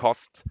 So the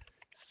cost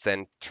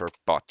center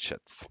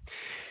budgets.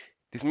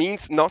 This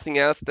means nothing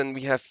else than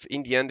we have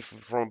in the end,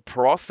 from a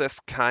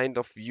process kind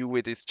of view,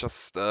 it is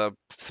just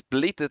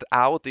split it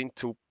out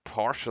into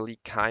partially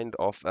kind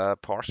of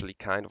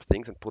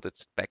things and put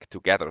it back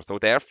together. So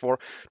therefore,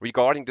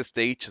 regarding the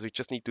stages, we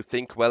just need to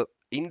think, well,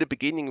 in the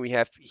beginning we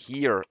have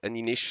here an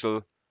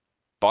initial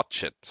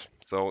budget.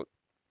 So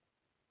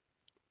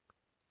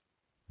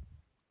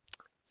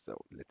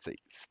let's say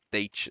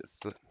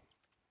stages.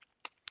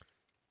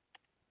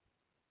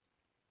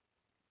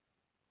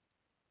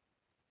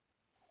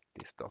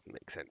 This doesn't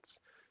make sense,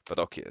 but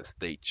okay, a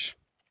stage.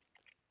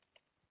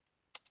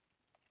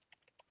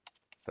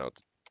 So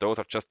those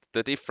are just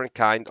the different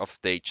kind of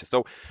stages.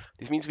 So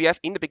this means we have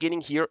in the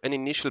beginning here an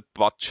initial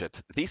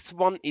budget. This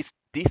one is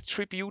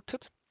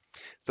distributed.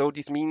 So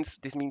this means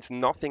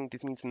nothing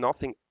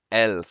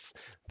else.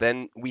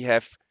 Then we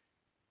have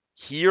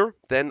here,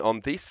 then on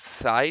this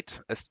side,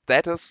 a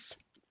status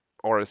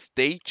or a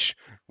stage,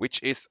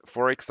 which is,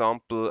 for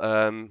example,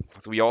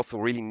 so we also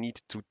really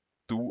need to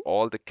do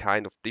all the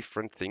kind of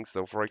different things.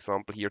 So for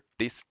example here,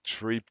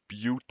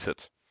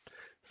 distributed.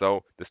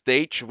 So the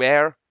stage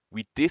where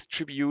we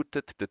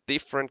distributed the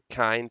different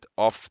kind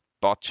of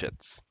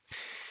budgets.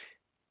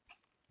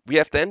 We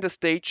have then the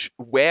stage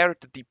where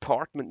the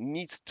department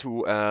needs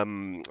to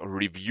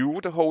review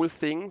the whole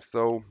thing.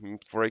 So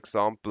for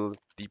example,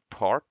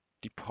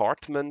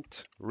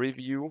 department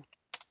review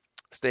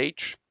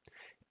stage.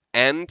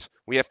 And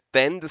we have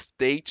then the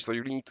stage, so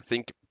you need to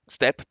think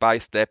step by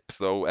step.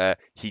 So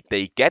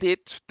they get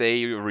it,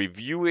 they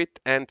review it,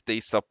 and they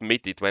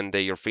submit it when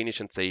they are finished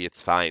and say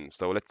it's fine.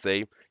 So let's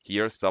say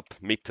here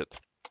submitted.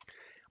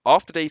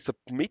 After they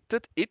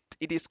submitted it,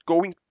 it is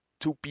going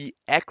to be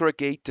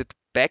aggregated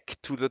back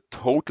to the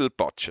total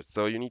budget.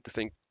 So you need to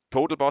think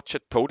total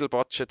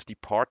budget,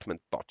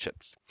 department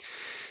budgets.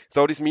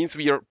 So this means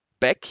we are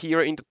back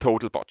here in the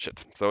total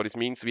budget. So this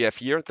means we have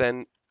here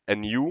then a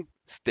new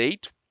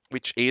state,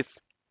 which is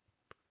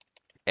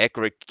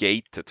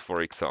aggregated,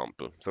 for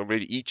example. So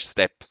really each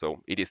step.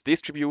 So it is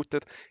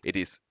distributed, it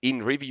is in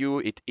review,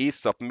 it is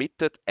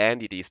submitted,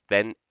 and it is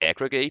then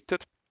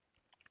aggregated.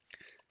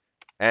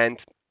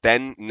 And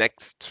then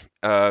next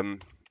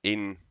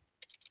in,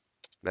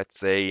 let's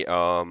say,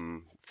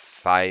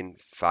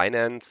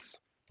 finance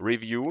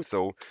review.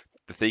 So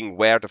the thing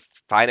where the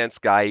finance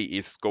guy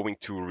is going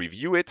to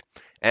review it.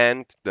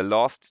 And the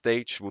last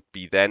stage would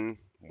be then,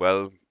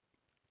 well,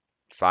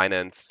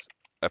 finance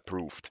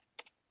approved.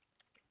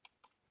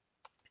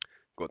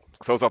 Good.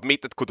 So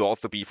submitted could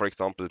also be, for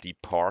example,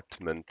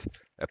 department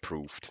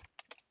approved.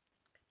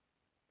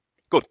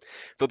 Good.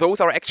 So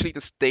those are actually the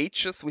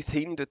stages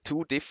within the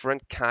two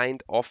different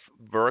kind of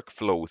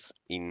workflows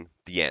in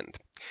the end.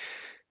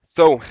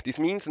 So this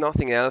means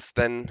nothing else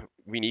than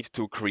we need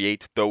to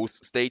create those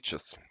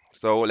stages.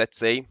 So let's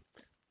say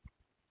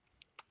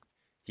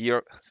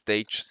here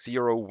stage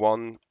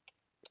 01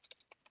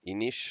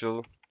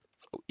 initial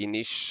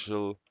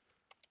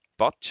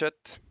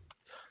budget,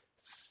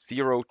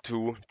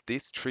 02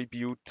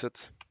 distributed,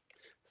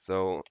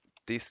 so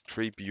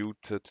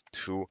distributed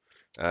to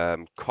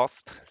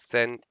cost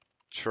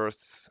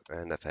centers,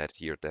 and I've had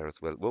here there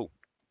as well. Whoa,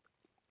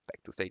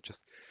 back to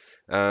stages.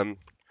 Then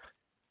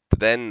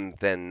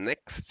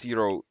next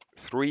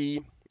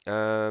 03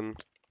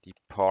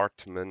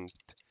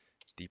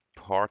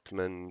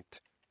 department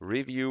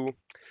review,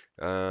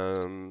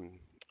 in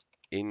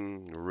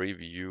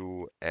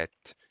review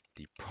at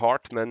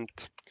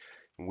department.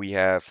 We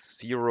have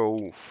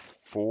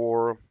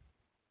 04,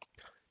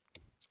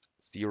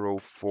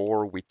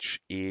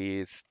 which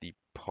is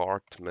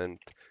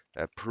department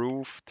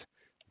approved,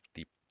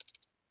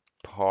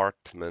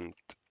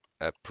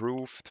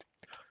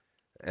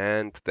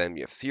 and then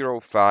we have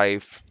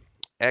 05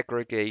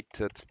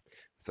 aggregated,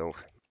 so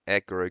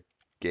aggregated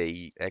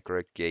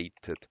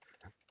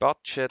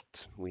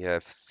budget. We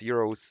have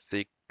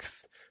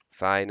 06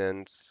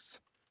 finance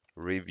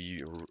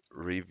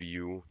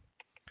review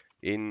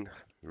in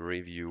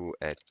review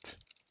at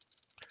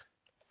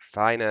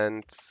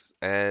finance,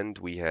 and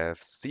we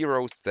have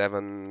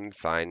 07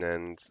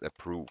 finance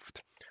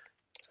approved,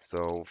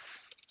 so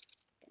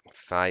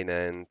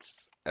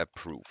finance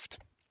approved.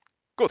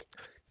 Good.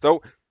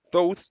 So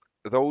those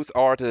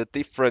are the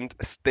different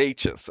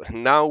stages.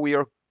 Now we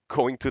are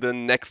going to the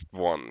next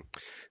one,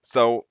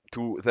 so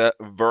to the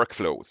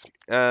workflows.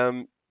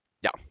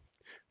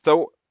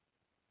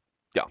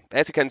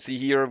 As you can see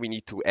here, we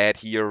need to add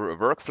here a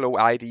workflow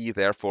ID.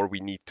 Therefore,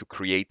 we need to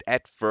create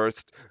at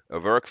first a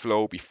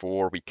workflow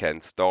before we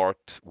can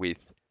start with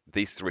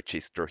this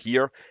register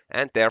here.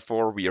 And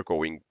therefore, we are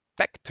going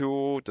back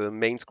to the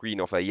main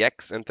screen of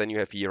AX, and then you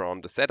have here on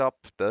the setup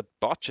the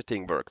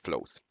budgeting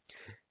workflows.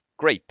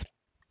 Great.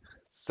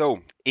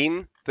 So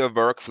in the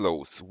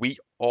workflows, we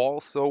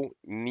also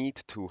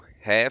need to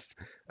have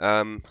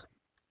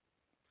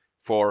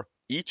for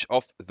each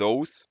of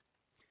those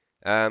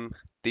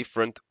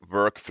different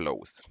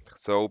workflows.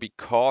 So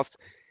because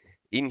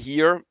in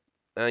here,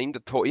 in the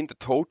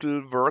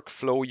total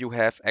workflow, you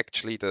have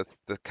actually the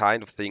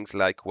kind of things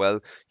like, well,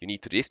 you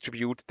need to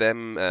distribute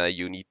them,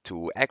 you need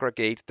to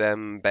aggregate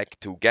them back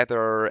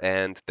together,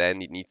 and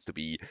then it needs to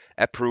be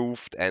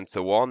approved and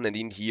so on. And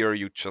in here,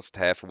 you just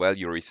have, well,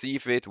 you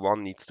receive it,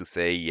 one needs to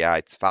say, yeah,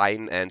 it's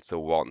fine, and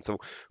so on. So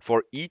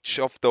for each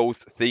of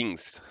those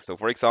things, so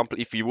for example,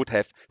 if you would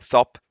have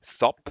sub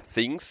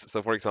things,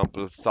 so for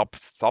example, sub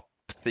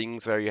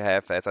things where you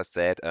have, as I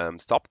said,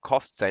 sub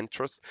cost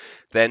centers,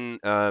 then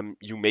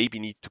you maybe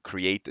need to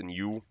create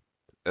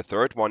a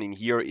third one in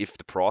here if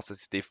the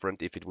process is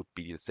different. If it would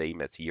be the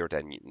same as here,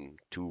 then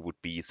 2 would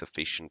be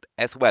sufficient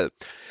as well.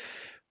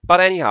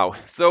 But anyhow,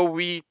 so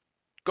we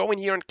go in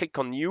here and click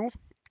on new,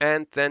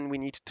 and then we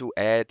need to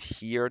add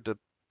here the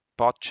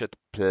budget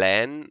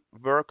plan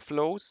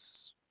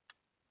workflows.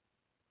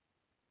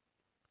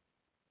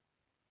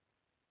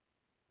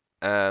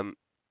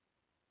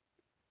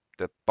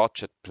 The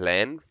budget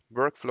plan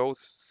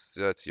workflows,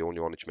 that's the only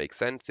one which makes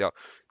sense. Yeah,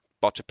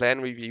 budget plan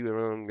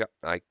review. Yeah,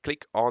 I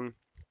click on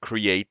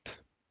create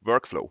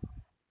workflow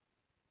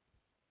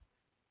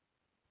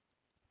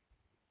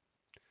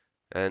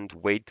and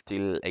wait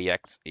till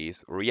AX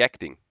is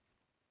reacting.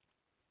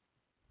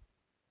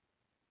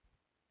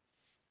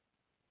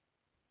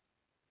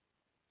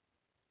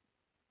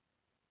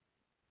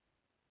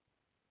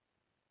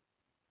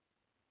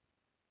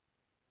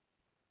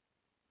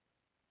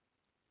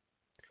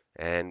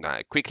 And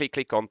I quickly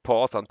click on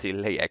pause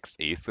until AX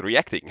is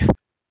reacting.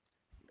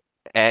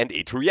 And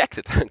it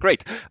reacted.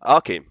 Great.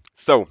 Okay,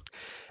 so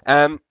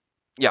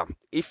yeah,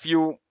 if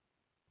you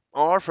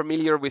are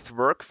familiar with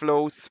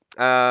workflows,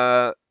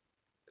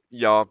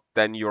 yeah,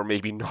 then you're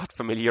maybe not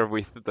familiar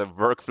with the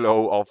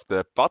workflow of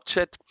the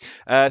budget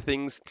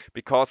things,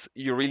 because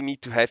you really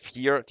need to have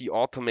here the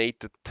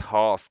automated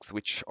tasks,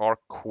 which are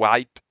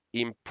quite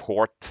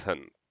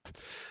important.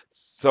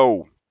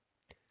 So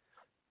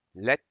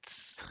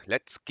let's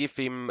give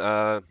him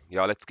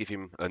let's give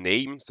him a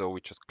name. So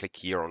we just click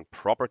here on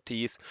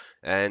properties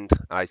and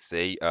I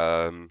say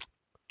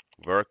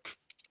work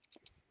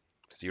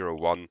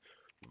 01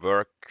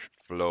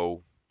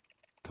 workflow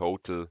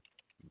total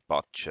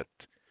budget.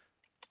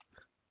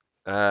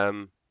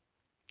 Um,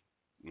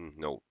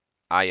 no,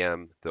 I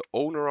am the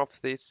owner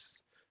of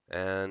this,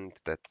 and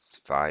that's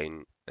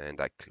fine. And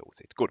I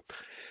close it. Good.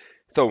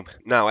 So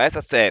now, as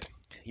I said,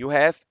 you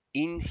have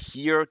in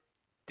here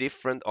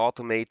different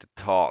automated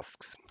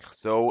tasks.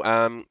 So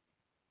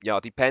yeah,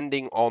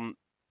 depending on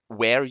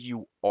where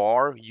you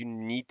are, you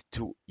need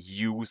to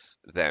use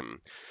them.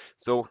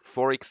 So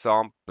for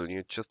example,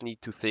 you just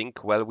need to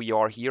think, well, we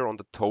are here on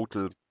the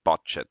total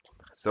budget.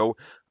 So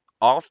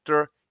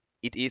after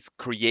it is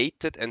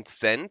created and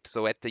sent,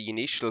 so at the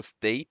initial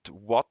state,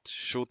 what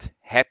should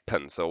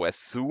happen? So as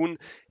soon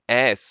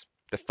as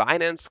the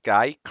finance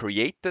guy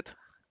created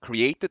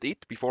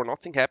it, before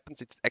nothing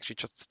happens, it actually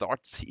just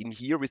starts in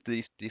here with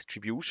this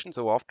distribution.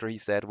 So after he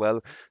said,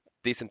 well,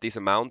 this and this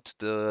amount,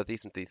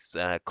 this and this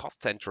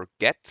cost center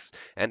gets,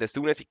 and as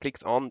soon as he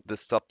clicks on the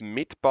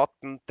submit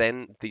button,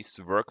 then this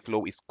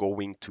workflow is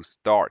going to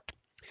start.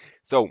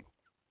 So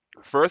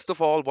first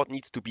of all, what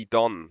needs to be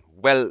done?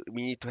 Well,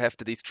 we need to have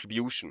the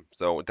distribution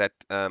so that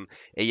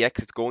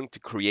AX is going to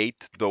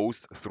create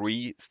those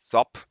 3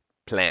 sub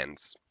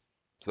plans.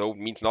 So it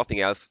means nothing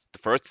else. The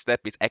first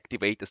step is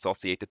activate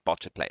associated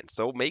budget plans.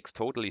 So it makes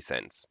totally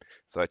sense.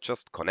 So I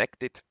just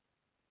connect it.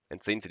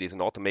 And since it is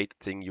an automated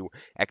thing, you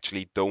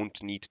actually don't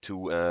need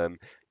to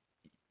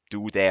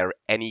do there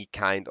any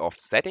kind of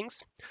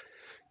settings.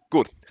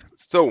 Good.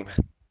 So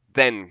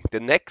then the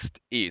next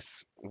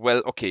is,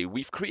 well, okay,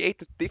 we've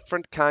created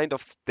different kind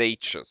of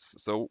stages.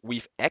 So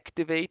we've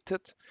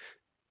activated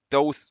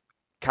those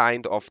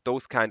kind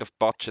of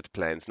budget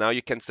plans. Now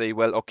you can say,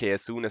 well, okay,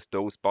 as soon as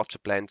those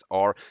budget plans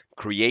are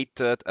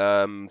created,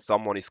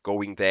 someone is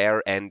going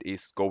there and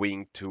is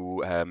going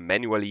to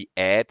manually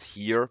add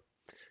here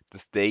the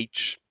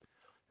stage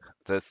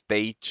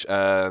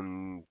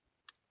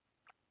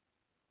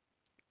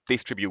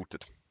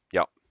distributed.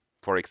 Yeah,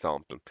 for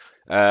example.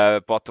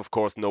 But of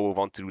course, no one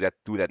want to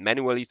do that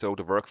manually, so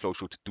the workflow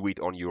should do it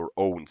on your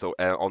own, so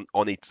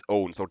on its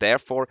own. So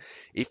therefore,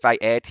 if I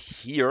add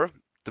here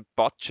the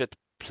budget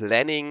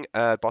planning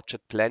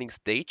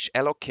stage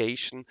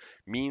allocation,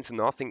 means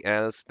nothing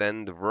else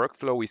than the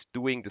workflow is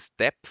doing the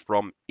step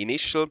from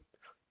initial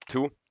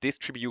to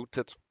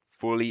distributed,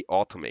 fully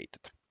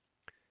automated.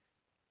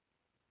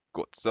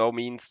 Good. So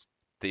means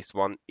this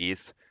one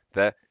is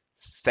the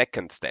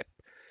second step.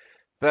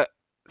 The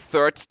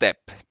third step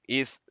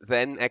is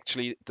then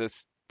actually the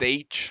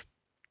stage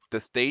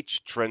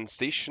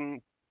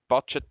transition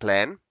budget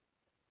plan.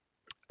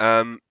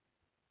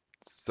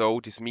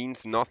 So this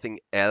means nothing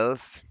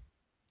else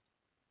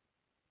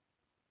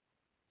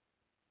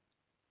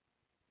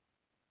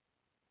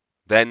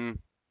than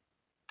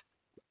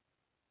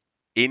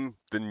in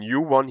the new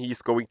one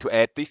he's going to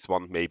add this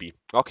one maybe.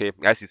 Okay,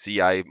 as you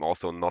see, I'm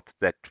also not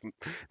that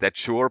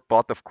sure,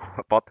 but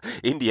but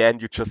in the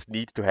end you just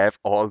need to have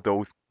all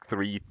those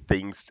 3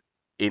 things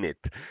in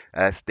it.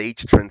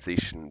 Stage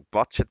transition,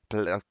 budget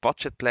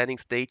planning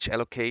stage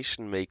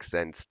allocation makes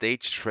sense.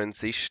 Stage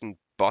transition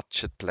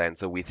budget plan.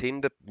 So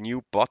within the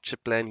new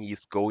budget plan, he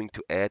is going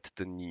to add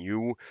the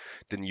new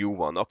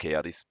one. Okay,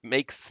 yeah, this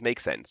makes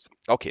sense.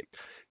 Okay.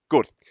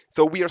 Good.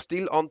 So we are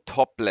still on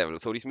top level.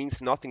 So this means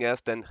nothing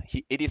else than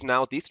it is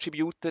now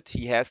distributed.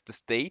 He has the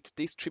state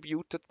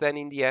distributed then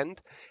in the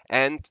end,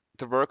 and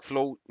the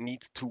workflow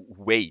needs to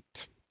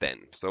wait then.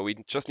 So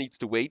it just needs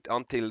to wait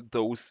until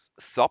those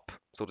so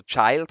the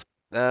child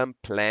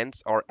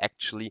plans are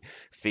actually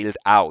filled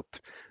out.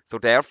 So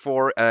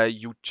therefore,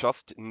 you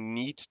just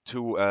need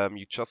to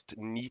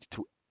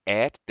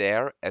add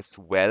there as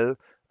well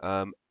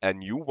a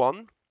new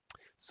one.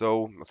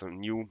 So a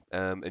new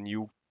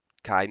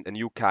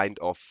kind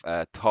of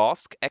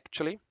task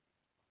actually,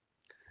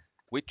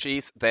 which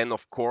is then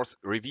of course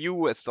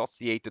review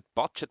associated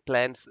budget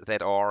plans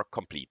that are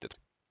completed.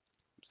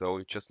 So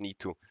you just need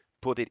to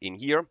put it in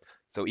here.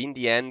 So in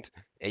the end,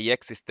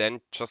 AX is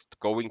then just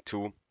going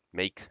to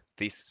make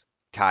this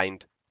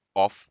kind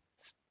of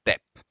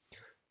step.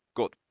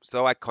 Good.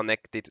 So I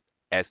connected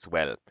as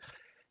well.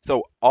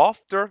 So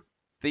after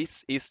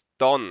this is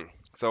done,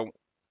 so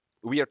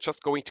we are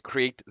just going to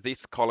create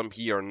this column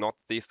here, not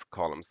this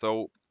column.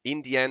 So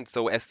in the end,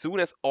 so as soon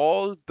as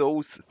all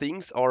those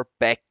things are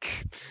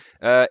back,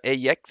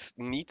 AX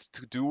needs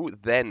to do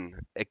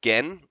then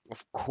again,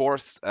 of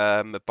course,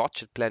 a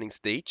budget planning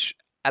stage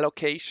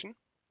allocation,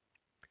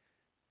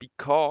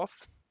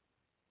 because,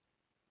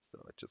 so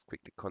I just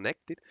quickly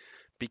connect it,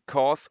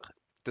 because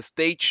the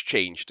stage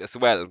changed as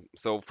well.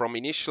 So from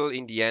initial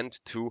in the end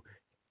to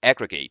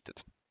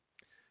aggregated.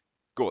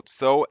 Good.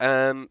 So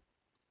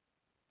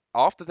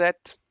after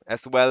that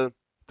as well,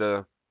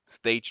 the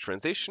stage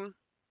transition,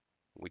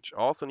 which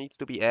also needs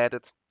to be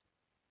added.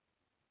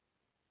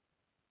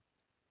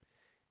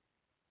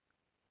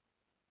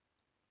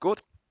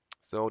 Good.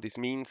 So this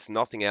means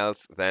nothing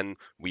else than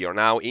we are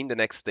now in the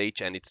next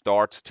stage and it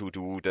starts to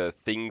do the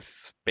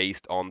things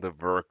based on the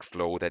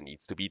workflow that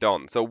needs to be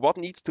done. So what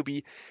needs to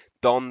be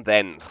done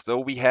then? So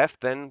we have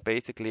then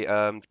basically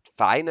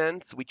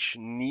finance which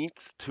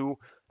needs to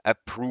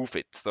approve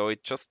it. So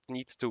it just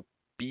needs to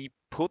be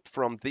put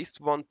from this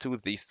one to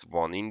this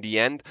one. In the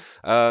end,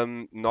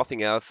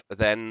 nothing else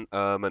than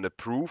an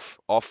approve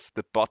of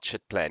the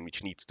budget plan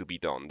which needs to be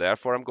done.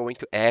 Therefore, I'm going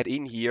to add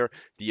in here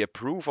the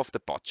approve of the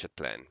budget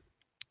plan.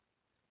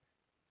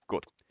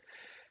 Good.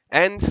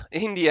 And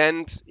in the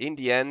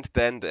end,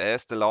 then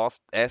as the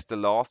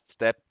last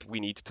step, we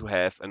need to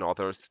have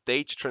another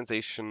stage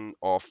transition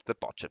of the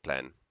budget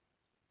plan.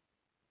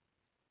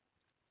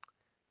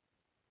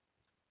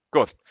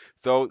 Good.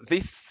 So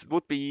this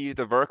would be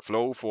the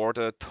workflow for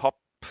the top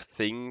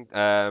thing.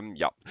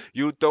 Yeah,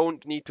 you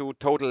don't need to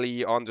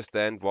totally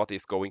understand what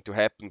is going to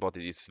happen, but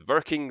it is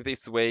working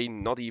this way.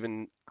 Not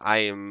even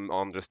I am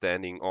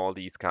understanding all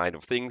these kind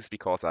of things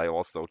because I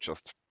also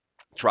just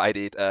tried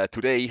it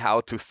today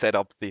how to set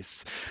up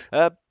this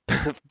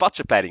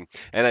budget planning,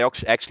 and I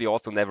actually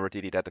also never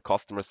did it at the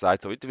customer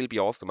side, so it will be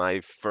also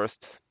my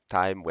first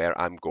time where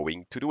I'm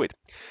going to do it.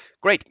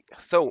 Great.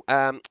 So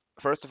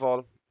first of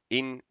all,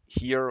 in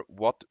here,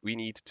 what do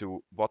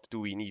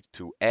we need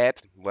to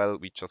add? Well,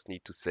 we just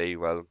need to say,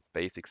 well,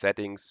 basic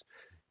settings.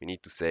 We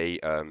need to say,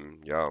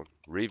 yeah,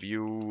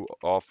 review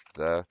of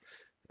the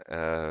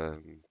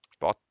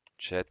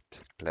budget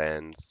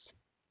plans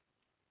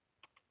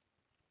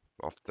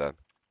of the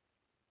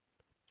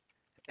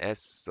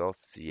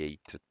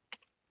associated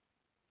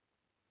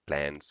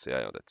plans.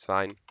 Yeah, that's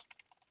fine.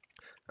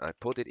 I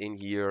put it in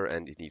here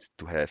and it needs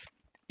to have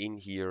in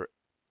here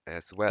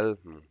as well.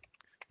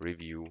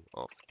 Review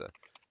of the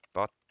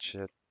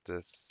budget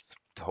is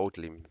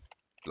totally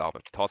blah,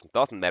 but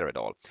doesn't matter at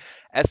all.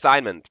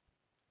 Assignment.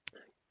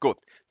 Good.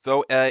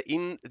 So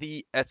in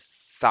the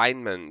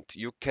assignment,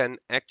 you can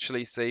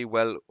actually say,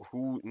 well,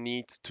 who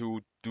needs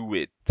to do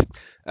it?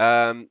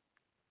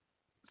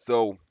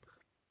 So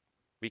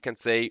we can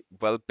say,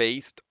 well,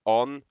 based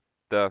on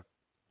a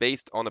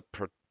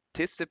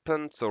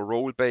participant, so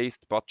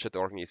role-based budget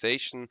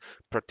organization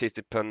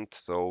participant.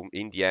 So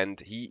in the end,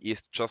 he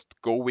is just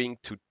going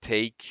to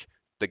take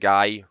the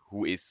guy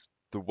who is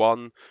the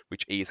one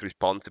which is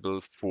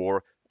responsible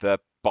for the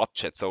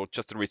budget. So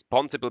just a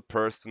responsible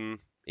person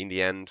in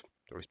the end,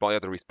 the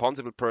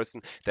responsible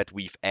person that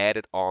we've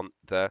added on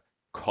the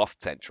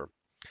cost center.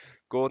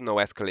 Good, no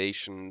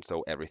escalation,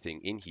 so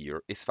everything in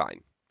here is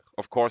fine.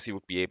 Of course, you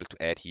would be able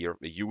to add here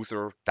a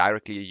user,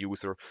 directly a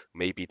user.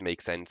 Maybe it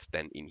makes sense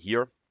then in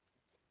here.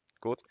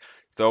 Good.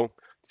 So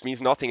this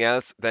means nothing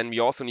else. Then we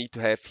also need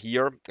to have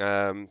here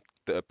the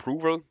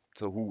approval.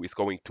 So who is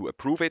going to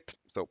approve it?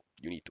 So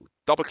you need to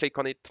double click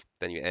on it.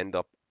 Then you end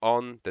up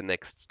on the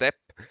next step.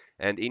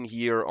 And in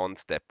here on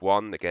step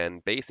 1,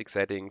 again, basic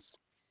settings.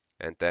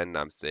 And then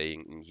I'm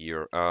saying in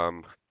here,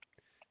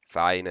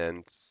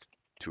 finance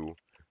to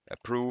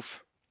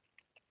approve.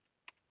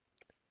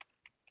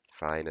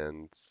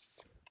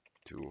 Finance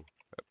to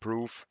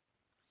approve.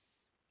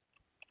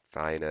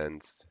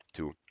 Finance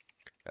to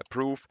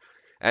approve.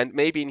 And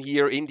maybe in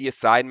here, in the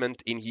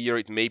assignment, in here,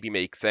 it maybe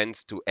makes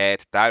sense to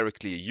add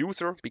directly a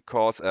user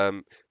because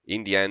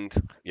in the end,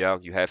 yeah,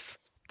 you have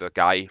the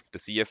guy, the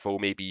CFO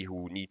maybe,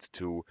 who needs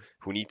to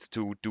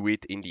do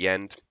it in the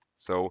end.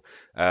 So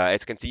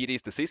as you can see, it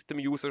is the system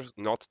user,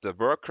 not the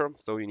worker.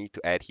 So you need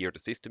to add here the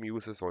system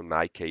user. So in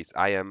my case,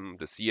 I am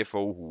the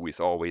CFO who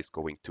is always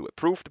going to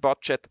approve the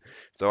budget.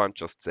 So I'm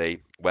just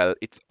saying, well,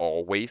 it's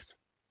always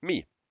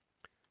me.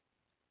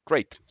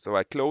 Great. So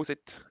I close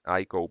it,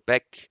 I go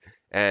back,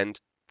 and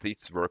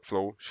this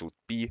workflow should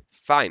be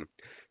fine.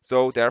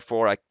 So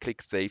therefore, I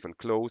click Save and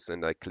Close,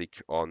 and I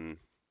click on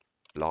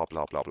blah,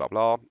 blah, blah, blah,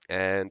 blah,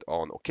 and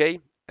on OK,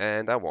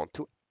 and I want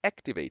to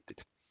activate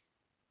it.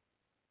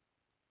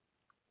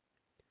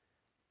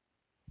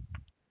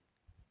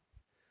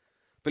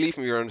 Believe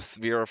me,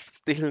 we are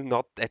still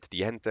not at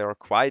the end. There are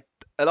quite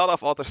a lot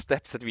of other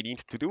steps that we need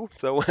to do.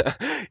 So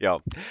yeah,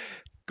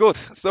 good.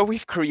 So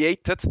we've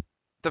created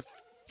the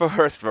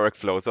first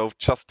workflow. So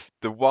just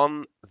the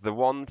one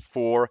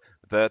for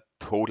the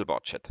total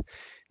budget.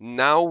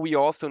 Now we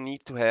also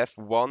need to have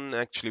one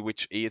actually,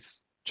 which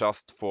is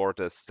just for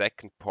the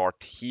second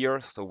part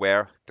here. So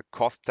where the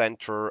cost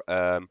center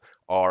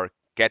are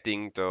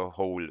getting the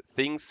whole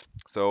things.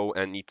 So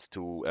and needs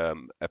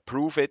to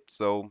approve it.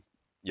 So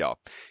yeah,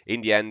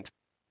 in the end,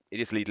 it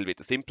is a little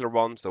bit a simpler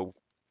one. So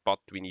but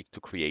we need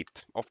to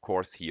create, of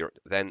course, here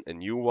then a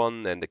new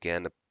one and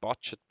again a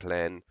budget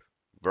plan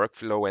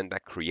workflow, and I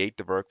create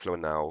the workflow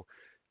now.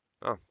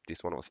 Oh,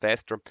 this one was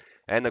faster.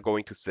 And I'm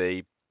going to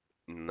say,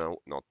 no,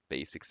 not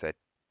basic set.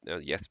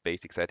 Yes,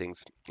 basic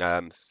settings.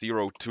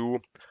 02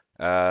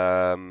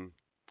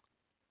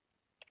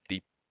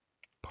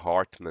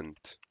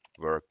 department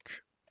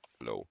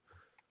workflow.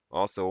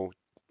 Also,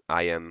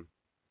 I am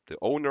the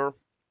owner,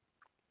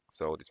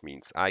 so this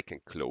means I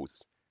can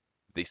close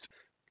this.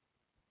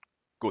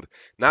 Good.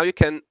 Now you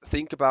can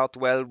think about,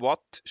 well,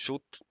 what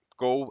should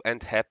go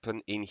and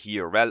happen in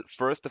here? Well,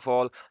 first of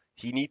all,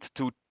 he needs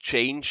to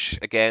change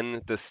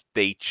again the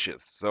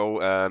stages.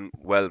 So,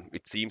 well,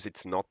 it seems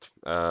it's not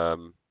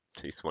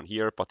this one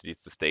here, but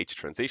it's the stage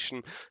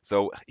transition.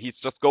 So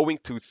he's just going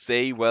to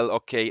say, well,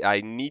 okay,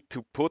 I need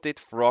to put it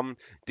from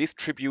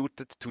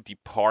distributed to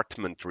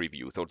department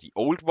review. So the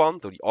old one,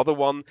 so the other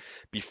one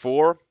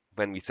before,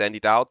 when we send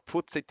it out,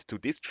 puts it to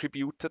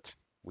distributed,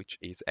 which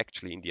is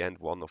actually in the end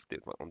one of the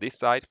on this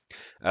side.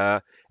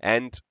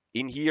 And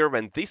in here,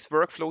 when this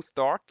workflow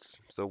starts,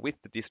 so with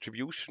the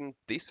distribution,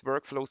 this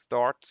workflow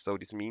starts. So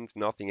this means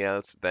nothing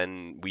else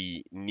than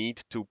we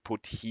need to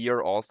put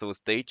here also a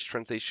stage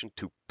transition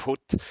to put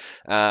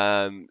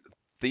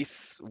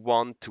this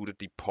one to the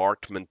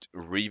department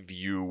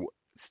review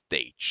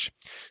stage.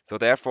 So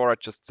therefore, I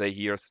just say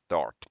here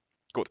start.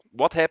 Good.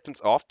 What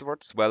happens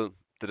afterwards? Well,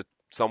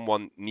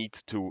 someone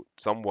needs to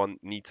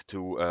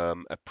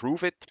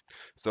approve it.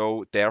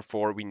 So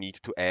therefore, we need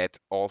to add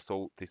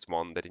also this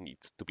one that it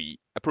needs to be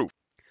approved.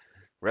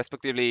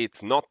 Respectively,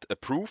 it's not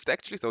approved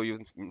actually. So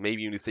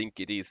maybe you think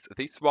it is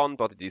this one,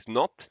 but it is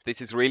not.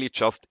 This is really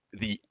just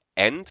the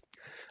end.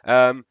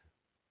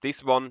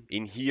 This one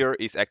in here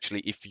is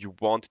actually if you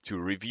want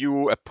to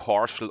review a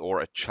partial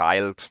or a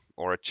child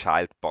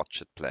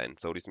budget plan.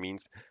 So this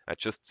means I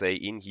just say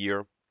in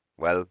here,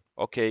 well,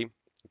 okay,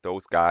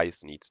 those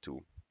guys needs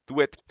to do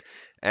it.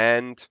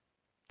 And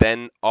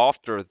then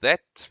after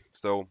that,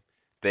 so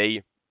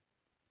they,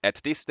 at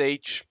this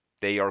stage,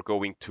 they are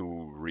going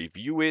to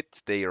review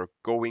it. They are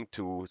going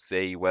to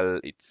say,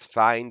 well, it's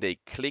fine. They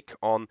click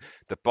on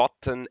the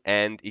button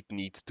and it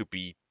needs to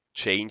be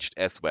changed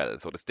as well.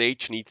 So the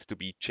stage needs to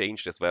be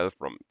changed as well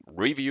from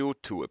review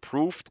to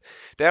approved.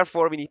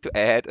 Therefore, we need to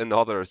add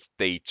another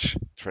stage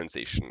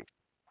transition.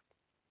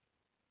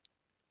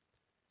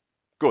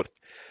 Good.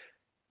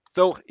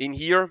 So in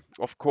here,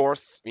 of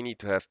course, we need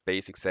to have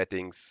basic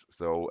settings.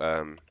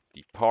 So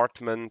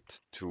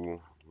department to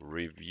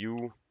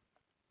review,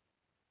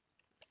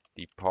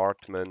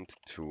 department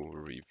to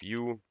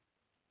review,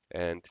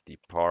 and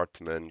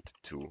department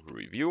to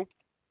review.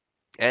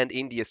 And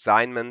in the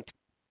assignment,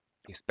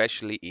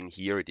 especially in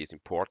here, it is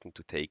important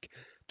to take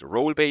the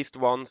role-based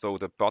one, so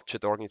the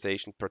budget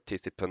organization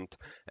participant.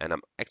 And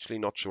I'm actually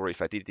not sure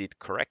if I did it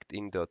correct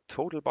in the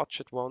total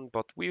budget one,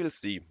 but we will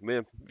see.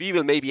 We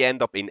will maybe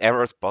end up in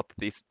errors, but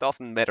this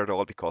doesn't matter at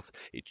all because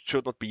it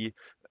should not be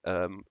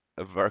a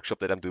workshop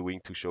that I'm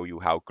doing to show you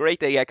how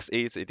great AX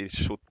is. It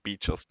should be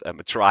just a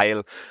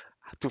trial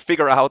to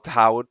figure out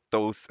how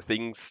those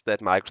things that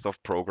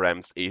Microsoft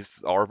programs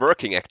are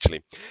working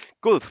actually.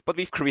 Good, but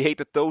we've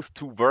created those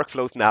two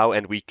workflows now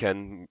and we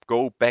can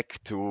go back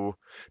to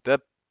the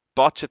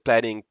budget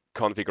planning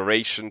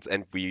configurations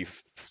and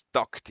we've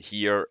stuck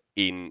here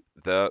in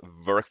the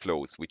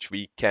workflows, which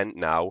we can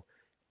now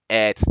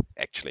add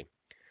actually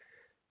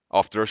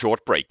after a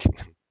short break.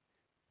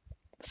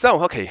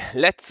 So, okay,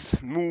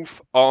 let's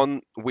move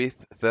on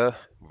with the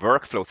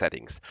workflow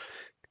settings.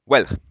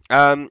 Well,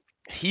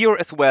 here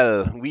as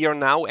well, we are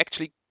now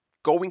actually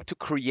going to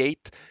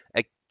create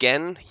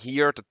again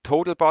here the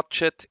total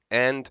budget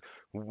and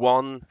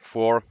one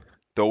for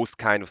those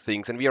kind of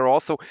things. And we are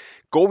also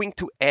going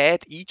to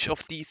add each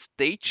of these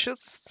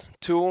stages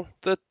to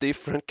the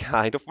different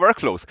kind of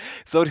workflows.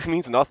 So this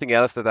means nothing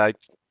else that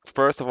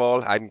first of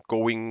all, I'm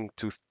going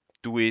to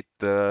do it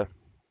the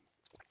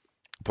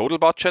total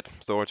budget.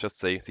 So I'll just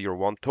say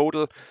 01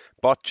 total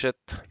budget.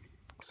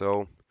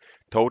 So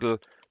total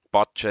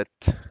budget,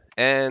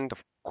 and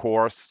of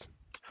course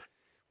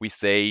we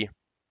say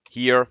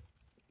here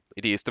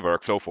it is the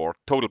workflow for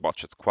total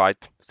budgets.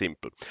 Quite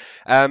simple.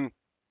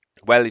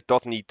 Well, it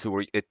doesn't need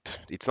to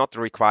it's not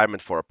a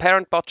requirement for a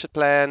parent budget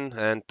plan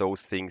and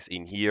those things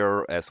in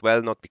here as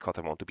well, not because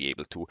I want to be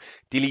able to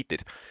delete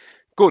it.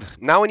 Good.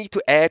 Now I need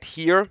to add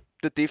here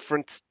the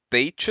different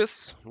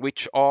stages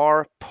which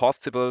are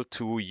possible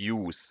to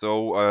use.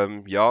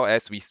 So yeah,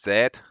 as we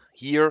said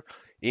here,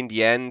 in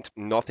the end,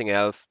 nothing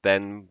else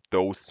than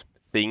those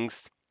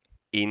things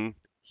in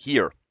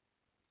here.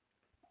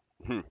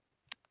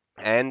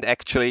 And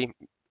actually,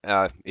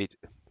 it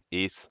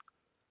needs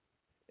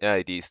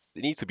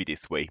to be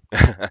this way.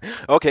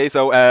 Okay,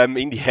 so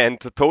in the end,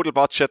 the total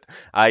budget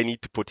I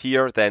need to put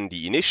here, then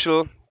the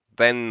initial,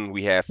 then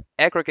we have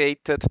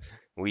aggregated,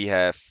 we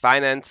have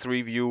finance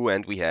review,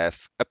 and we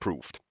have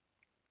approved.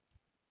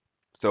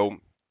 So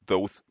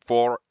those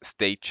 4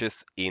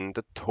 stages in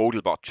the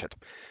total budget.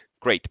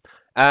 Great.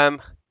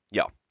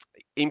 Yeah,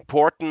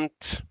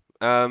 important.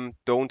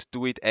 Don't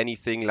do it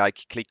anything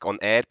like click on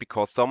add,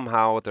 because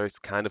somehow there's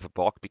kind of a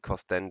bug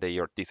because then they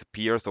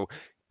disappear. So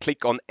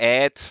click on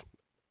add,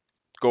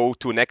 go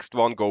to next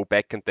one, go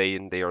back, and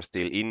they are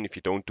still in. If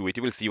you don't do it,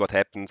 you will see what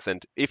happens.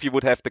 And if you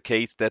would have the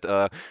case that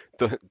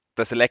the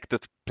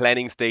selected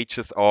planning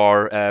stages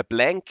are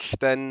blank,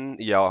 then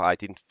yeah, I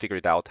didn't figure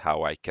it out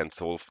how I can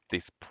solve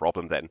this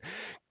problem then.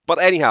 But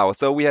anyhow,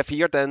 so we have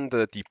here then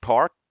the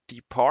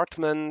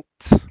department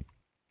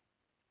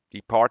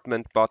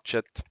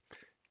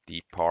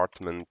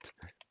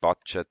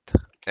budget,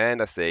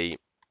 and I say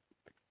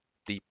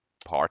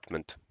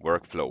department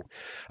workflow.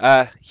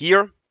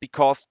 Here,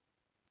 because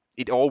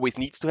it always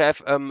needs to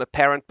have a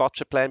parent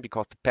budget plan,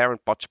 because the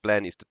parent budget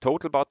plan is the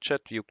total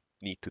budget. You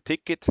need to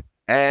tick it.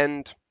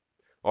 And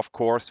of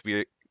course,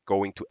 we're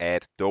going to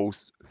add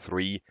those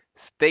 3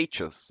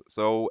 stages.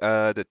 So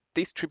the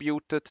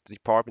distributed, the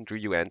department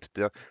review, and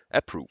the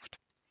approved.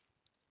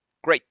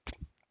 Great.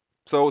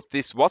 So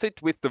this was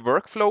it with the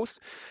workflows.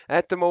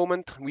 At the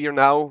moment, we are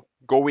now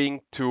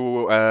going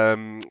to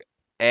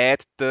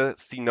add the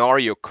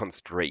scenario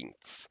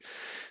constraints.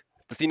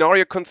 The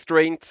scenario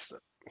constraints,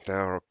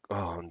 there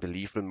are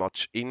unbelievable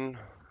much in,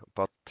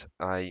 but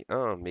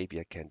maybe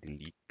I can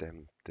delete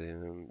them.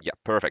 Yeah,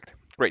 perfect.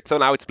 Great. So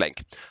now it's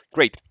blank.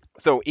 Great.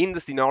 So in the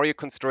scenario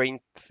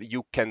constraint,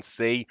 you can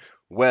say,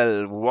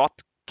 well, what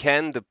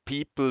can the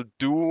people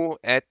do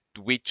at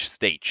which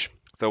stage?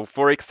 So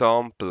for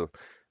example,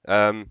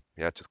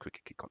 just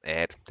quickly click on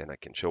add, then I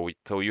can show it.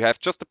 So you have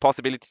just the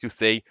possibility to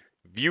say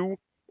view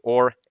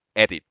or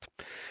edit.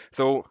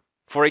 So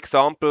for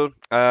example,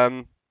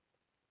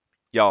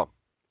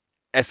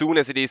 as soon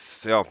as it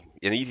is,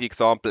 an easy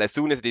example, as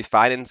soon as it is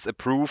finance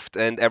approved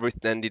and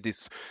everything, it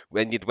is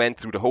when it went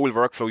through the whole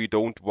workflow, you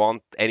don't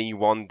want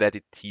anyone that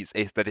it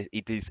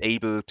is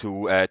able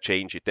to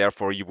change it.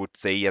 Therefore, you would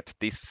say at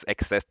this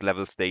access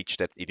level stage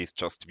that it is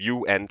just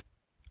view and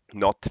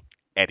not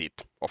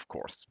edit, of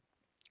course.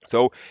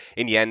 So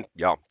in the end,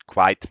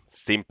 quite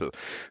simple.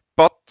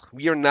 But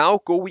we are now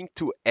going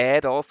to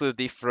add also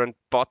different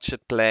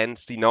budget plan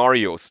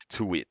scenarios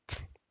to it.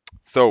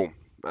 So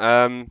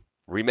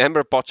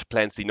remember, budget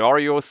plan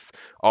scenarios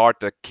are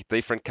the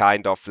different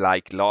kind of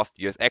like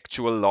last year's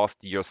actual,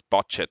 last year's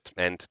budget,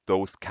 and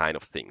those kind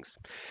of things.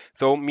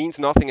 So means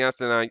nothing else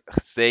than I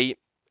say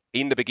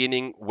in the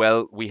beginning,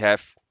 well, we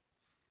have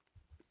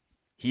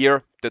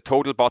here the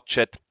total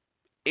budget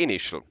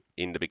initial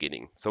in the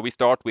beginning. So we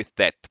start with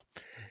that.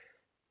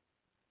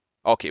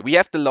 Okay, we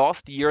have the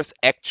last year's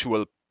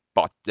actual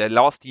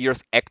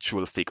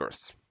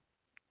figures.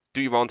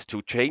 Do you want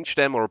to change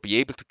them or be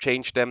able to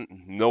change them?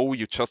 No,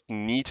 you just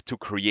need to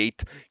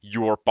create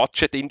your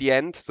budget in the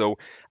end. So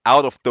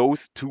out of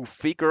those 2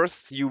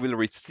 figures, you will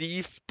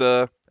receive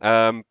the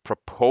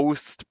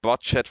proposed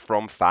budget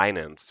from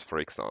finance, for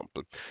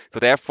example. So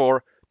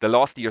therefore, the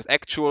last year's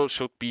actual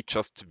should be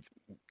just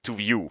to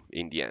view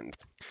in the end.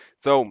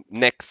 So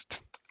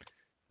next,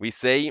 we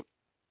say,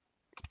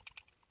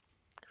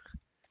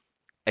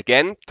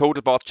 again,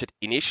 total budget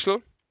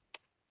initial.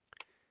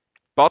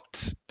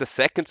 But the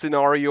second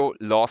scenario,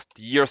 last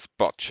year's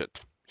budget.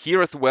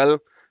 Here as well,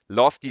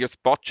 last year's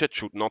budget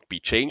should not be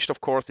changed, of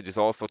course. It is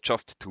also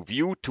just to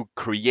view, to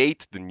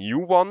create the new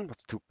one,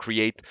 to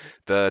create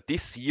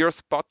this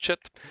year's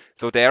budget.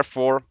 So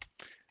therefore,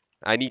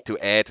 I need to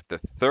add the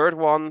third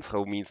one.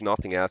 So it means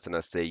nothing else than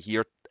I say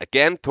here,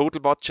 again,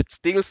 total budget,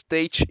 still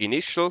stage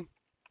initial.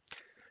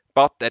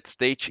 But at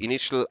stage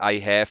initial, I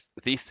have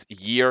this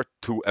year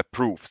to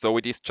approve. So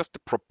it is just the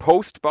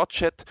proposed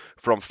budget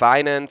from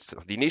finance,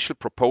 the initial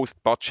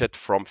proposed budget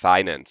from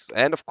finance.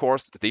 And of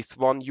course, this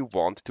one you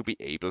want to be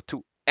able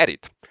to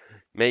edit.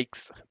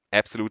 Makes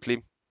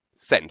absolutely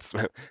sense,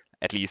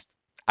 at least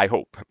I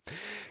hope.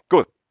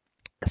 Good.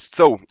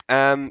 So,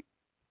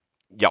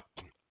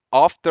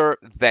 after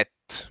that,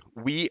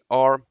 we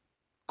are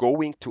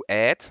going to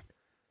add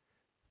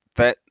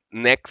the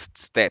next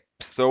step.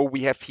 So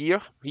we have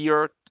here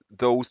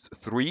those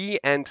 3,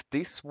 and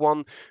this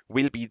one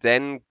will be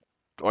then,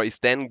 or is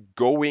then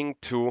going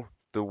to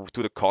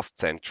the cost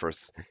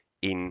centers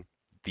in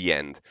the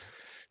end.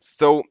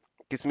 So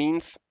this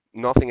means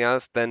nothing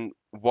else than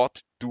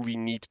what do we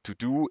need to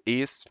do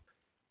is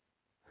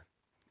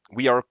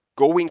we are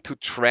going to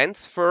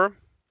transfer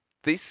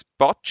this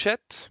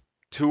budget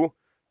to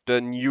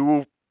the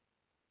new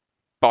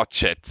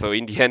budget. So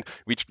in the end,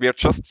 which we are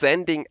just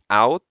sending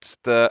out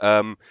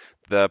the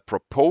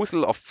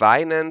proposal of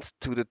finance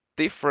to the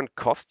different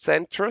cost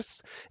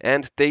centers,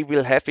 and they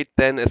will have it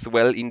then as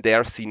well in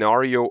their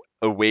scenario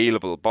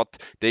available,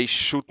 but they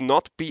should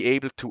not be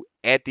able to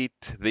edit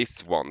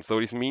this one.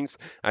 So this means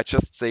I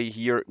just say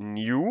here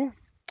new,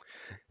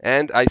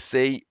 and I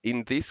say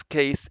in this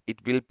case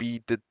it will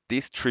be the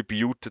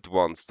distributed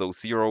one, so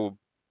 0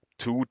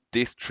 to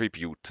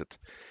distributed.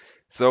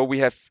 So we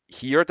have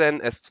here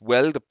then as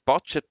well the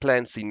budget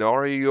plan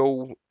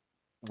scenario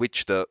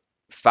which the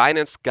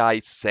finance guy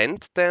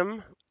sent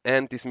them,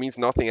 and this means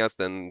nothing else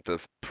than the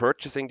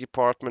purchasing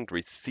department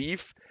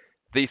receive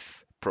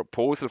this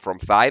proposal from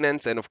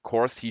finance, and of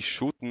course he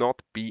should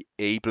not be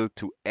able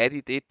to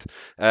edit it,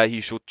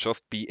 he should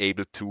just be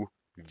able to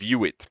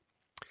view it.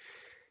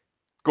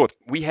 Good.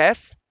 We have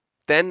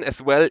then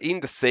as well in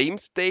the same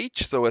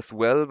stage, so as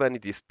well when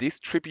it is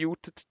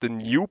distributed, the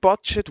new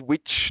budget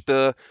which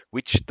the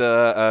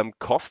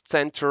cost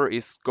center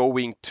is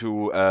going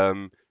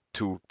to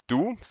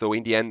do. So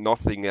in the end,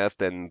 nothing else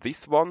than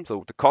this one.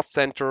 So the cost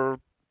center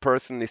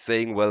person is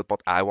saying, well,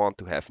 but I want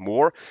to have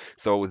more.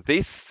 So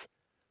this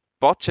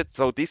budget,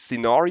 so this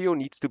scenario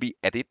needs to be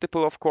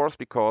editable, of course,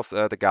 because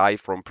the guy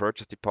from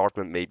purchase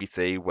department maybe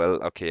say, well,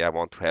 okay, I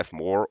want to have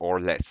more or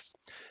less.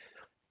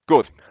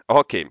 Good.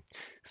 Okay.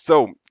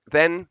 So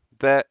then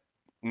the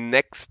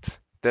next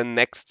the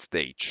next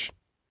stage.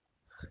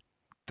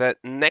 The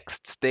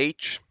next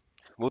stage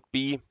would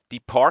be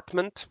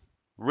department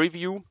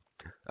review.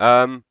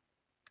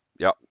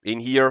 Yeah, in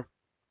here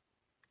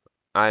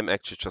I'm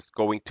actually just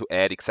going to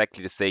add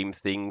exactly the same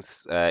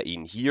things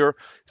in here.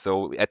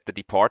 So at the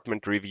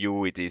department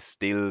review, it is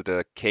still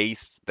the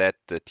case that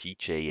the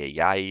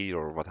TJAI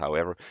or what,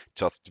 however,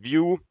 just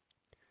view.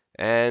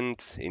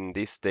 And in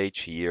this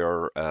stage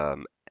here,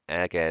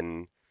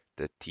 again,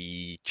 the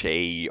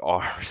TJRCC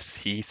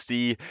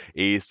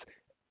is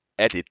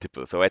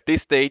editable. So at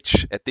this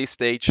stage,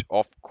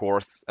 of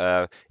course,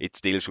 it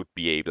still should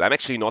be able. I'm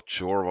actually not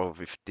sure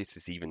of if this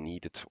is even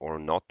needed or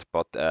not,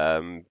 but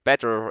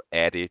better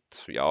add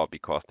it, yeah,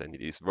 because then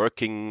it is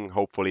working,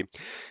 hopefully.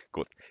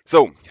 Good.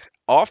 So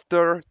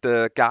after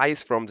the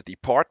guys from the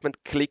department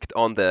clicked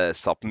on the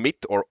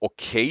submit or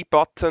OK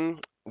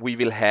button, we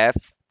will have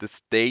the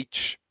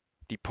stage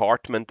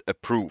department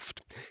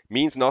approved.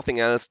 Means nothing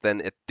else than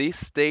at this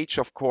stage,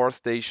 of course,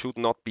 they should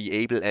not be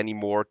able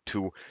anymore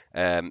to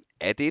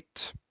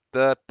edit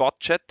the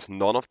budget,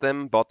 none of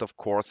them, but of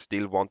course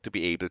still want to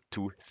be able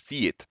to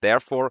see it.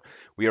 Therefore,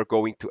 we are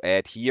going to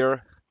add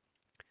here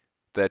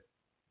the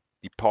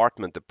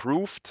department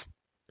approved.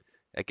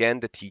 Again,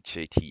 the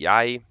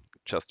TJTI,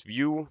 just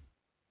view,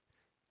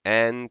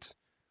 and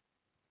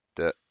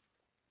the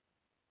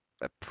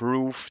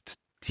approved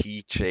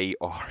TJRCC,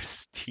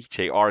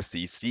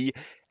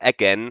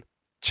 again,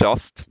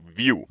 just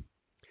view,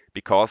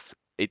 because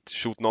it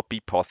should not be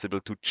possible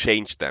to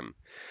change them.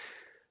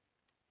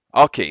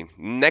 Okay,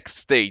 next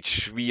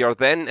stage. We are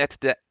then at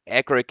the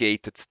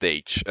aggregated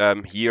stage.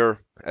 Here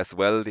as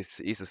well,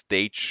 this is a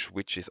stage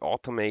which is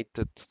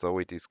automated, so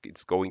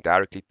it's going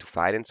directly to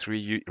finance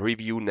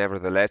review.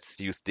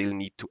 Nevertheless, you still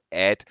need to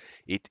add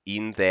it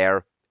in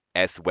there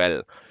as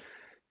well.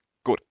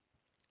 Good.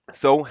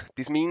 So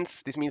this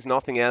means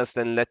nothing else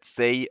than, let's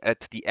say,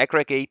 at the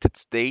aggregated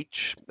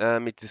stage,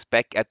 it is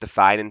back at the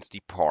finance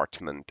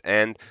department,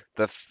 and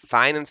the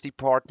finance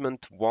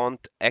department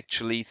won't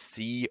actually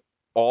see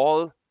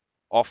all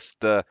of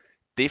the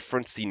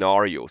different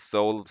scenarios.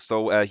 So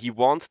he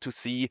wants to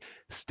see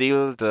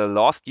still the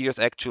last year's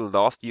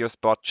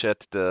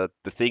budget, the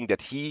thing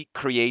that he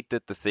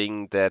created, the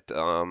thing that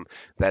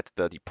that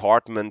the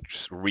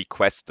department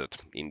requested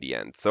in the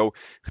end. So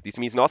this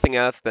means nothing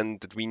else than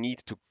that we need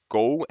to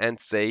go and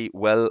say,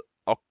 well,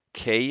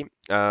 okay,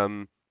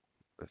 I've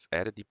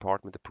added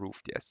department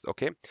approved, yes,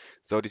 okay.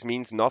 So this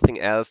means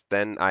nothing else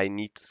than I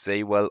need to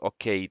say, well,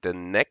 okay, the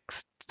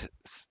next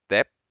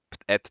step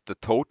at the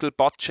total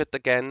budget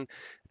again,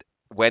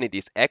 when it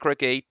is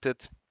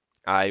aggregated,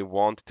 I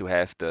want to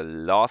have the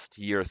last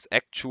year's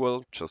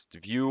actual, just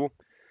view.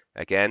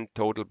 Again,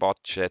 total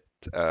budget,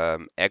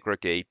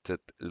 aggregated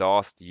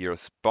last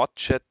year's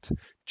budget,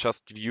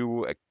 just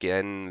view.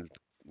 Again,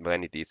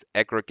 when it is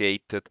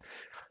aggregated,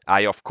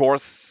 I of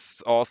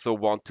course also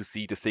want to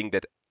see the thing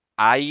that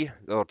I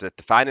or that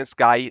the finance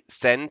guy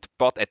sent,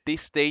 but at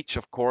this stage,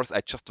 of course,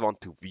 I just want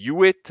to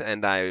view it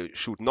and I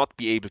should not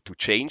be able to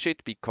change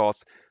it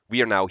because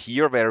we are now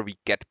here where we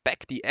get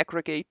back the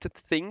aggregated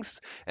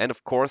things. And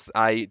of course,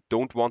 I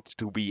don't want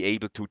to be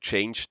able to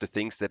change the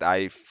things that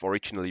I've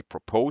originally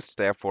proposed.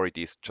 Therefore, it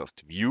is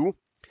just view.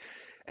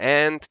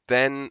 And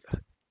then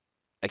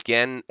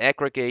again,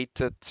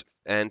 aggregated.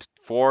 And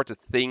for the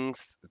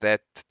things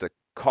that the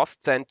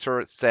cost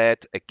center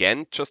said,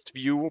 again, just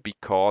view,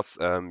 because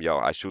yeah,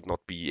 I should not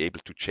be able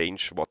to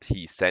change what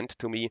he sent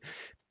to me.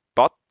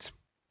 But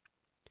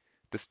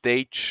the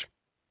stage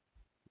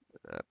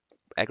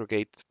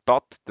aggregate,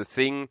 but the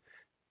thing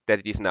that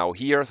it is now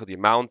here, so the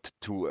amount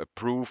to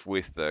approve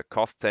with the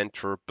cost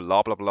center,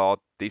 blah, blah, blah,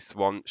 this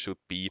one should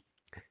be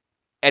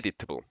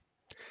editable.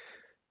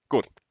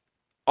 Good.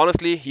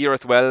 Honestly, here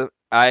as well,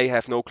 I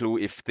have no clue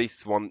if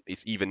this one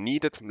is even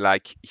needed,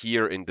 like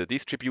here in the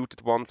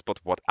distributed ones,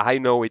 but what I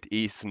know, it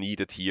is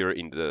needed here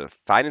in the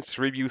finance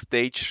review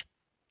stage.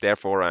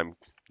 Therefore,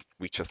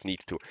 we just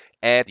need to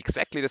add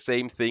exactly the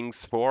same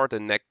things for the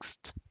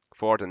next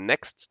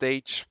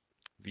stage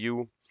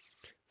view.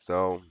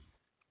 So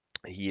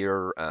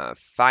here,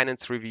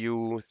 finance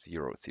review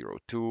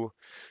 002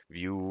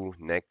 view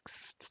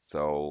next.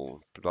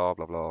 So blah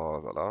blah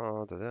blah blah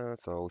blah. Blah.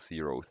 So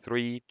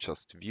 03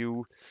 just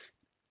view,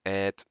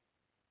 add.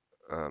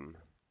 Oh,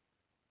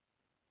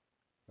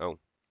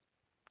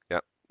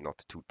 yeah,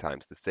 not 2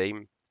 times the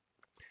same.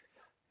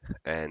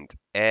 And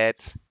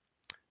add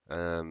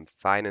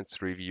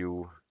finance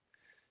review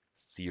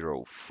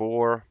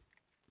 04,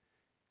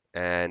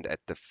 and at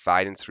the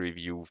finance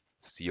review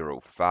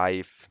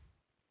 05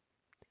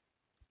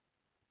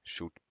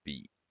 should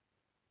be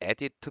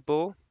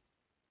editable.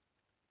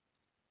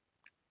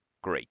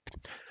 Great.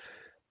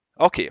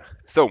 Okay,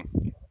 so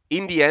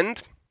in the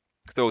end,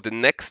 so the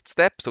next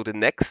step, so the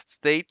next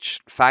stage,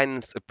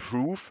 finance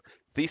approve.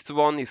 This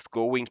one is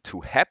going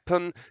to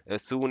happen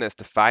as soon as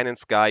the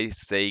finance guy is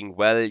saying,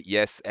 well,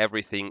 yes,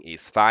 everything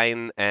is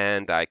fine,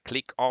 and I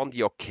click on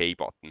the OK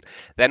button.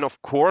 Then, of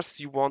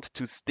course, you want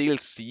to still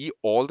see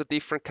all the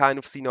different kind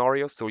of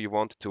scenarios. So you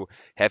want to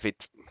have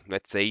it,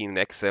 let's say in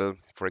Excel,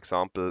 for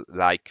example,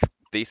 like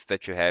this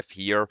that you have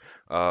here,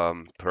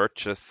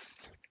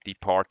 purchase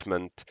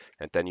department,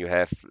 and then you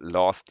have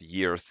last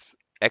year's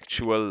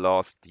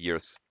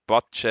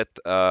budget,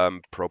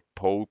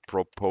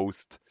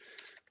 proposed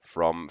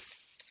from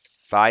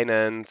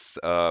finance,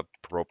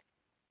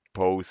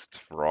 proposed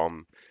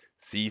from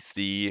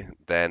CC,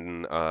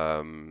 then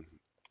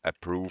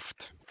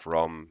approved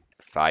from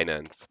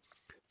finance.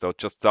 So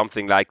just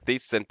something like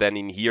this, and then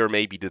in here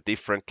maybe the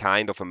different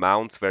kind of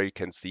amounts where you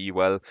can see,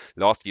 well,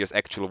 last year's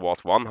actual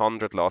was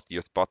 100, last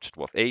year's budget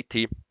was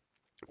 80.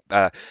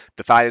 The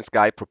finance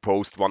guy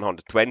proposed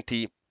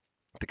 120.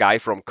 The guy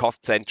from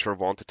cost center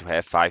wanted to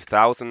have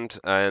 5,000,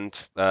 and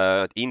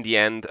in the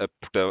end,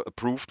 the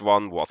approved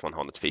one was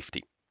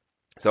 150.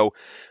 So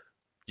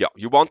yeah,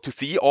 you want to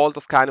see all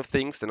those kind of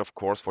things, and of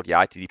course for the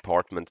IT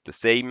department the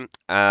same.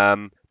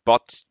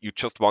 But you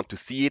just want to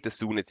see it as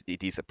soon as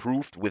it is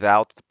approved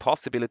without the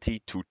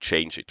possibility to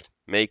change it.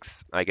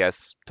 Makes, I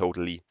guess,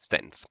 totally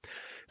sense.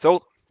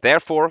 So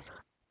therefore,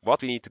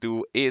 what we need to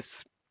do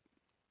is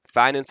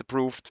finance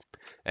approved,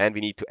 and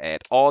we need to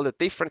add all the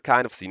different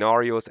kind of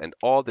scenarios, and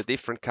all the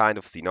different kind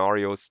of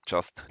scenarios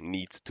just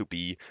needs to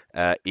be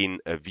in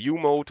a view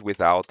mode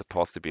without the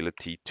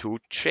possibility to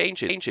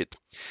change it.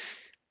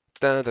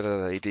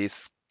 It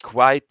is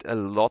quite a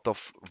lot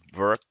of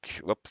work.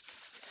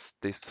 Whoops,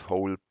 this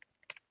whole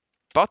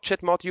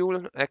budget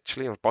module,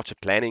 actually, or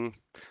budget planning,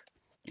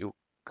 you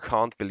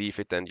can't believe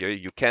it, and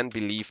you can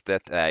believe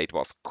that it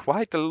was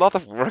quite a lot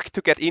of work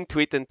to get into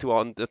it and to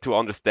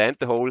understand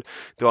the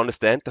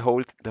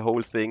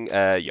whole thing.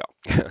 Yeah,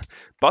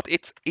 but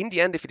it's in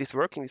the end, if it is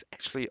working, it's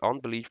actually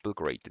unbelievable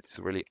great. It's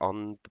really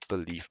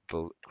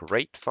unbelievable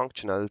great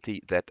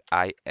functionality that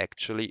I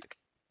actually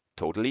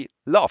totally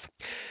love.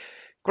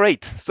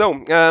 Great.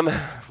 So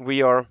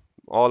we are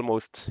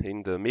almost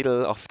in the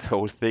middle of the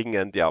whole thing,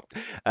 and yeah,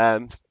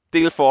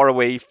 still far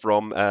away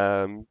from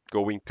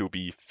going to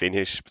be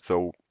finished.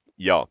 So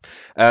yeah,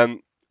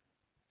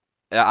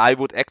 I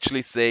would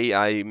actually say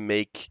I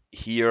make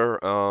here.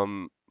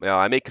 Yeah,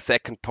 I make a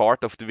second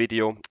part of the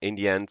video in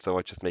the end, so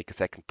I just make a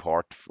second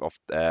part of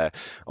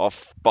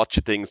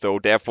budgeting. So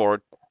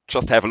therefore,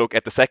 just have a look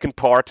at the second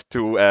part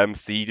to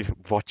see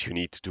what you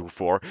need to do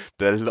for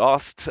the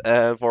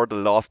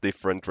last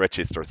different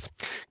registers.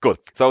 Good.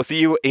 So see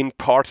you in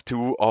part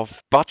 2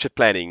 of budget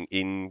planning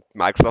in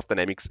Microsoft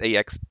Dynamics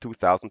AX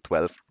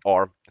 2012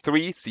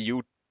 R3. See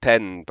you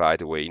 10, by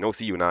the way. No,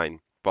 see you 9.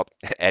 But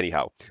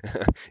anyhow,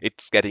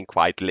 it's getting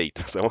quite late.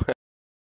 So